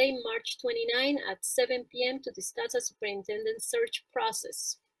Monday, March 29 at 7 p.m. to discuss a superintendent search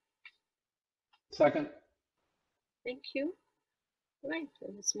process. Second. Thank you. All right,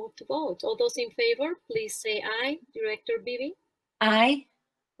 let's move to vote. All those in favor, please say aye. Director Beebe? Aye.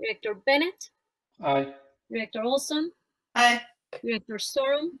 Director Bennett? Aye. Director Olson? Aye. Director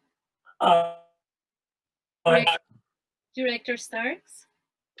Sorum? Aye. Director Starks?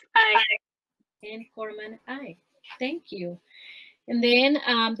 Aye. And Corman, aye. Thank you. And then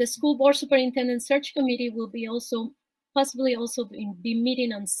the school board superintendent search committee will be possibly be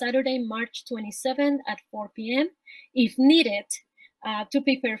meeting on Saturday, March 27th at 4 p.m. if needed to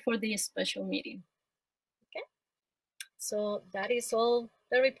prepare for the special meeting. Okay, so that is all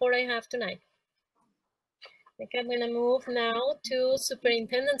the report I have tonight. I think I'm gonna move now to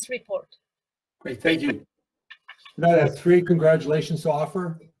superintendent's report. Great, thank you. Tonight I have 3 congratulations to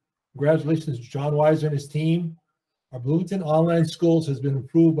offer. Congratulations to John Weiser and his team. Our Bloomington Online Schools has been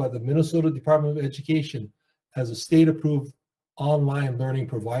approved by the Minnesota Department of Education as a state-approved online learning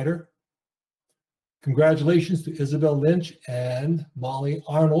provider. Congratulations to Isabel Lynch and Molly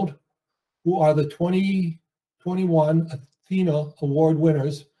Arnold, who are the 2021 Athena Award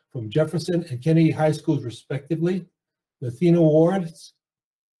winners from Jefferson and Kennedy High Schools, respectively. The Athena Awards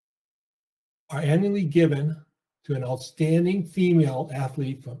are annually given to an outstanding female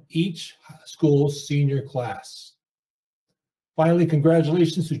athlete from each school's senior class. Finally,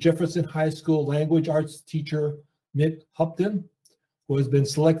 congratulations to Jefferson High School language arts teacher Nick Hupton, who has been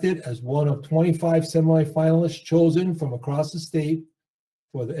selected as one of 25 semifinalists chosen from across the state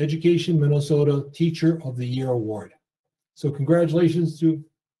for the Education Minnesota Teacher of the Year Award. So congratulations to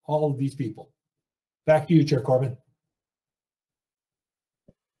all of these people. Back to you, Chair Corbin.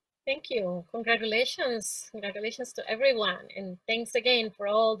 Thank you. Congratulations. Congratulations to everyone. And thanks again for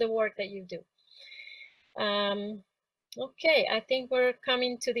all the work that you do. Okay, I think we're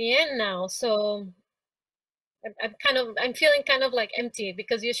coming to the end now. So I'm feeling kind of like empty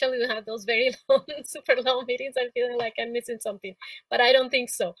because usually we have those very long, super long meetings. I'm feeling like I'm missing something, but I don't think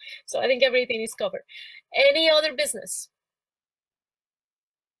so. So I think everything is covered. Any other business?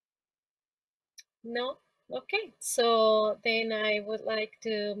 No? Okay, so then I would like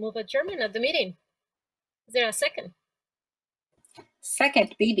to move adjournment of the meeting. Is there a second?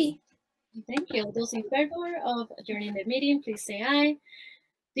 Second, Beebe. Thank you. Those in favor of adjourning the meeting, please say aye.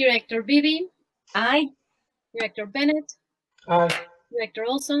 Director Beebe? Aye. Director Bennett? Aye. Director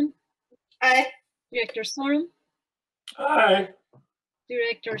Olson? Aye. Director Sorum? Aye.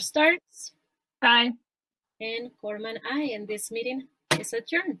 Director Starks? Aye. And Corman, aye. And this meeting is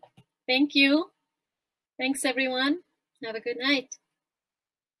adjourned. Thank you. Thanks, everyone. Have a good night.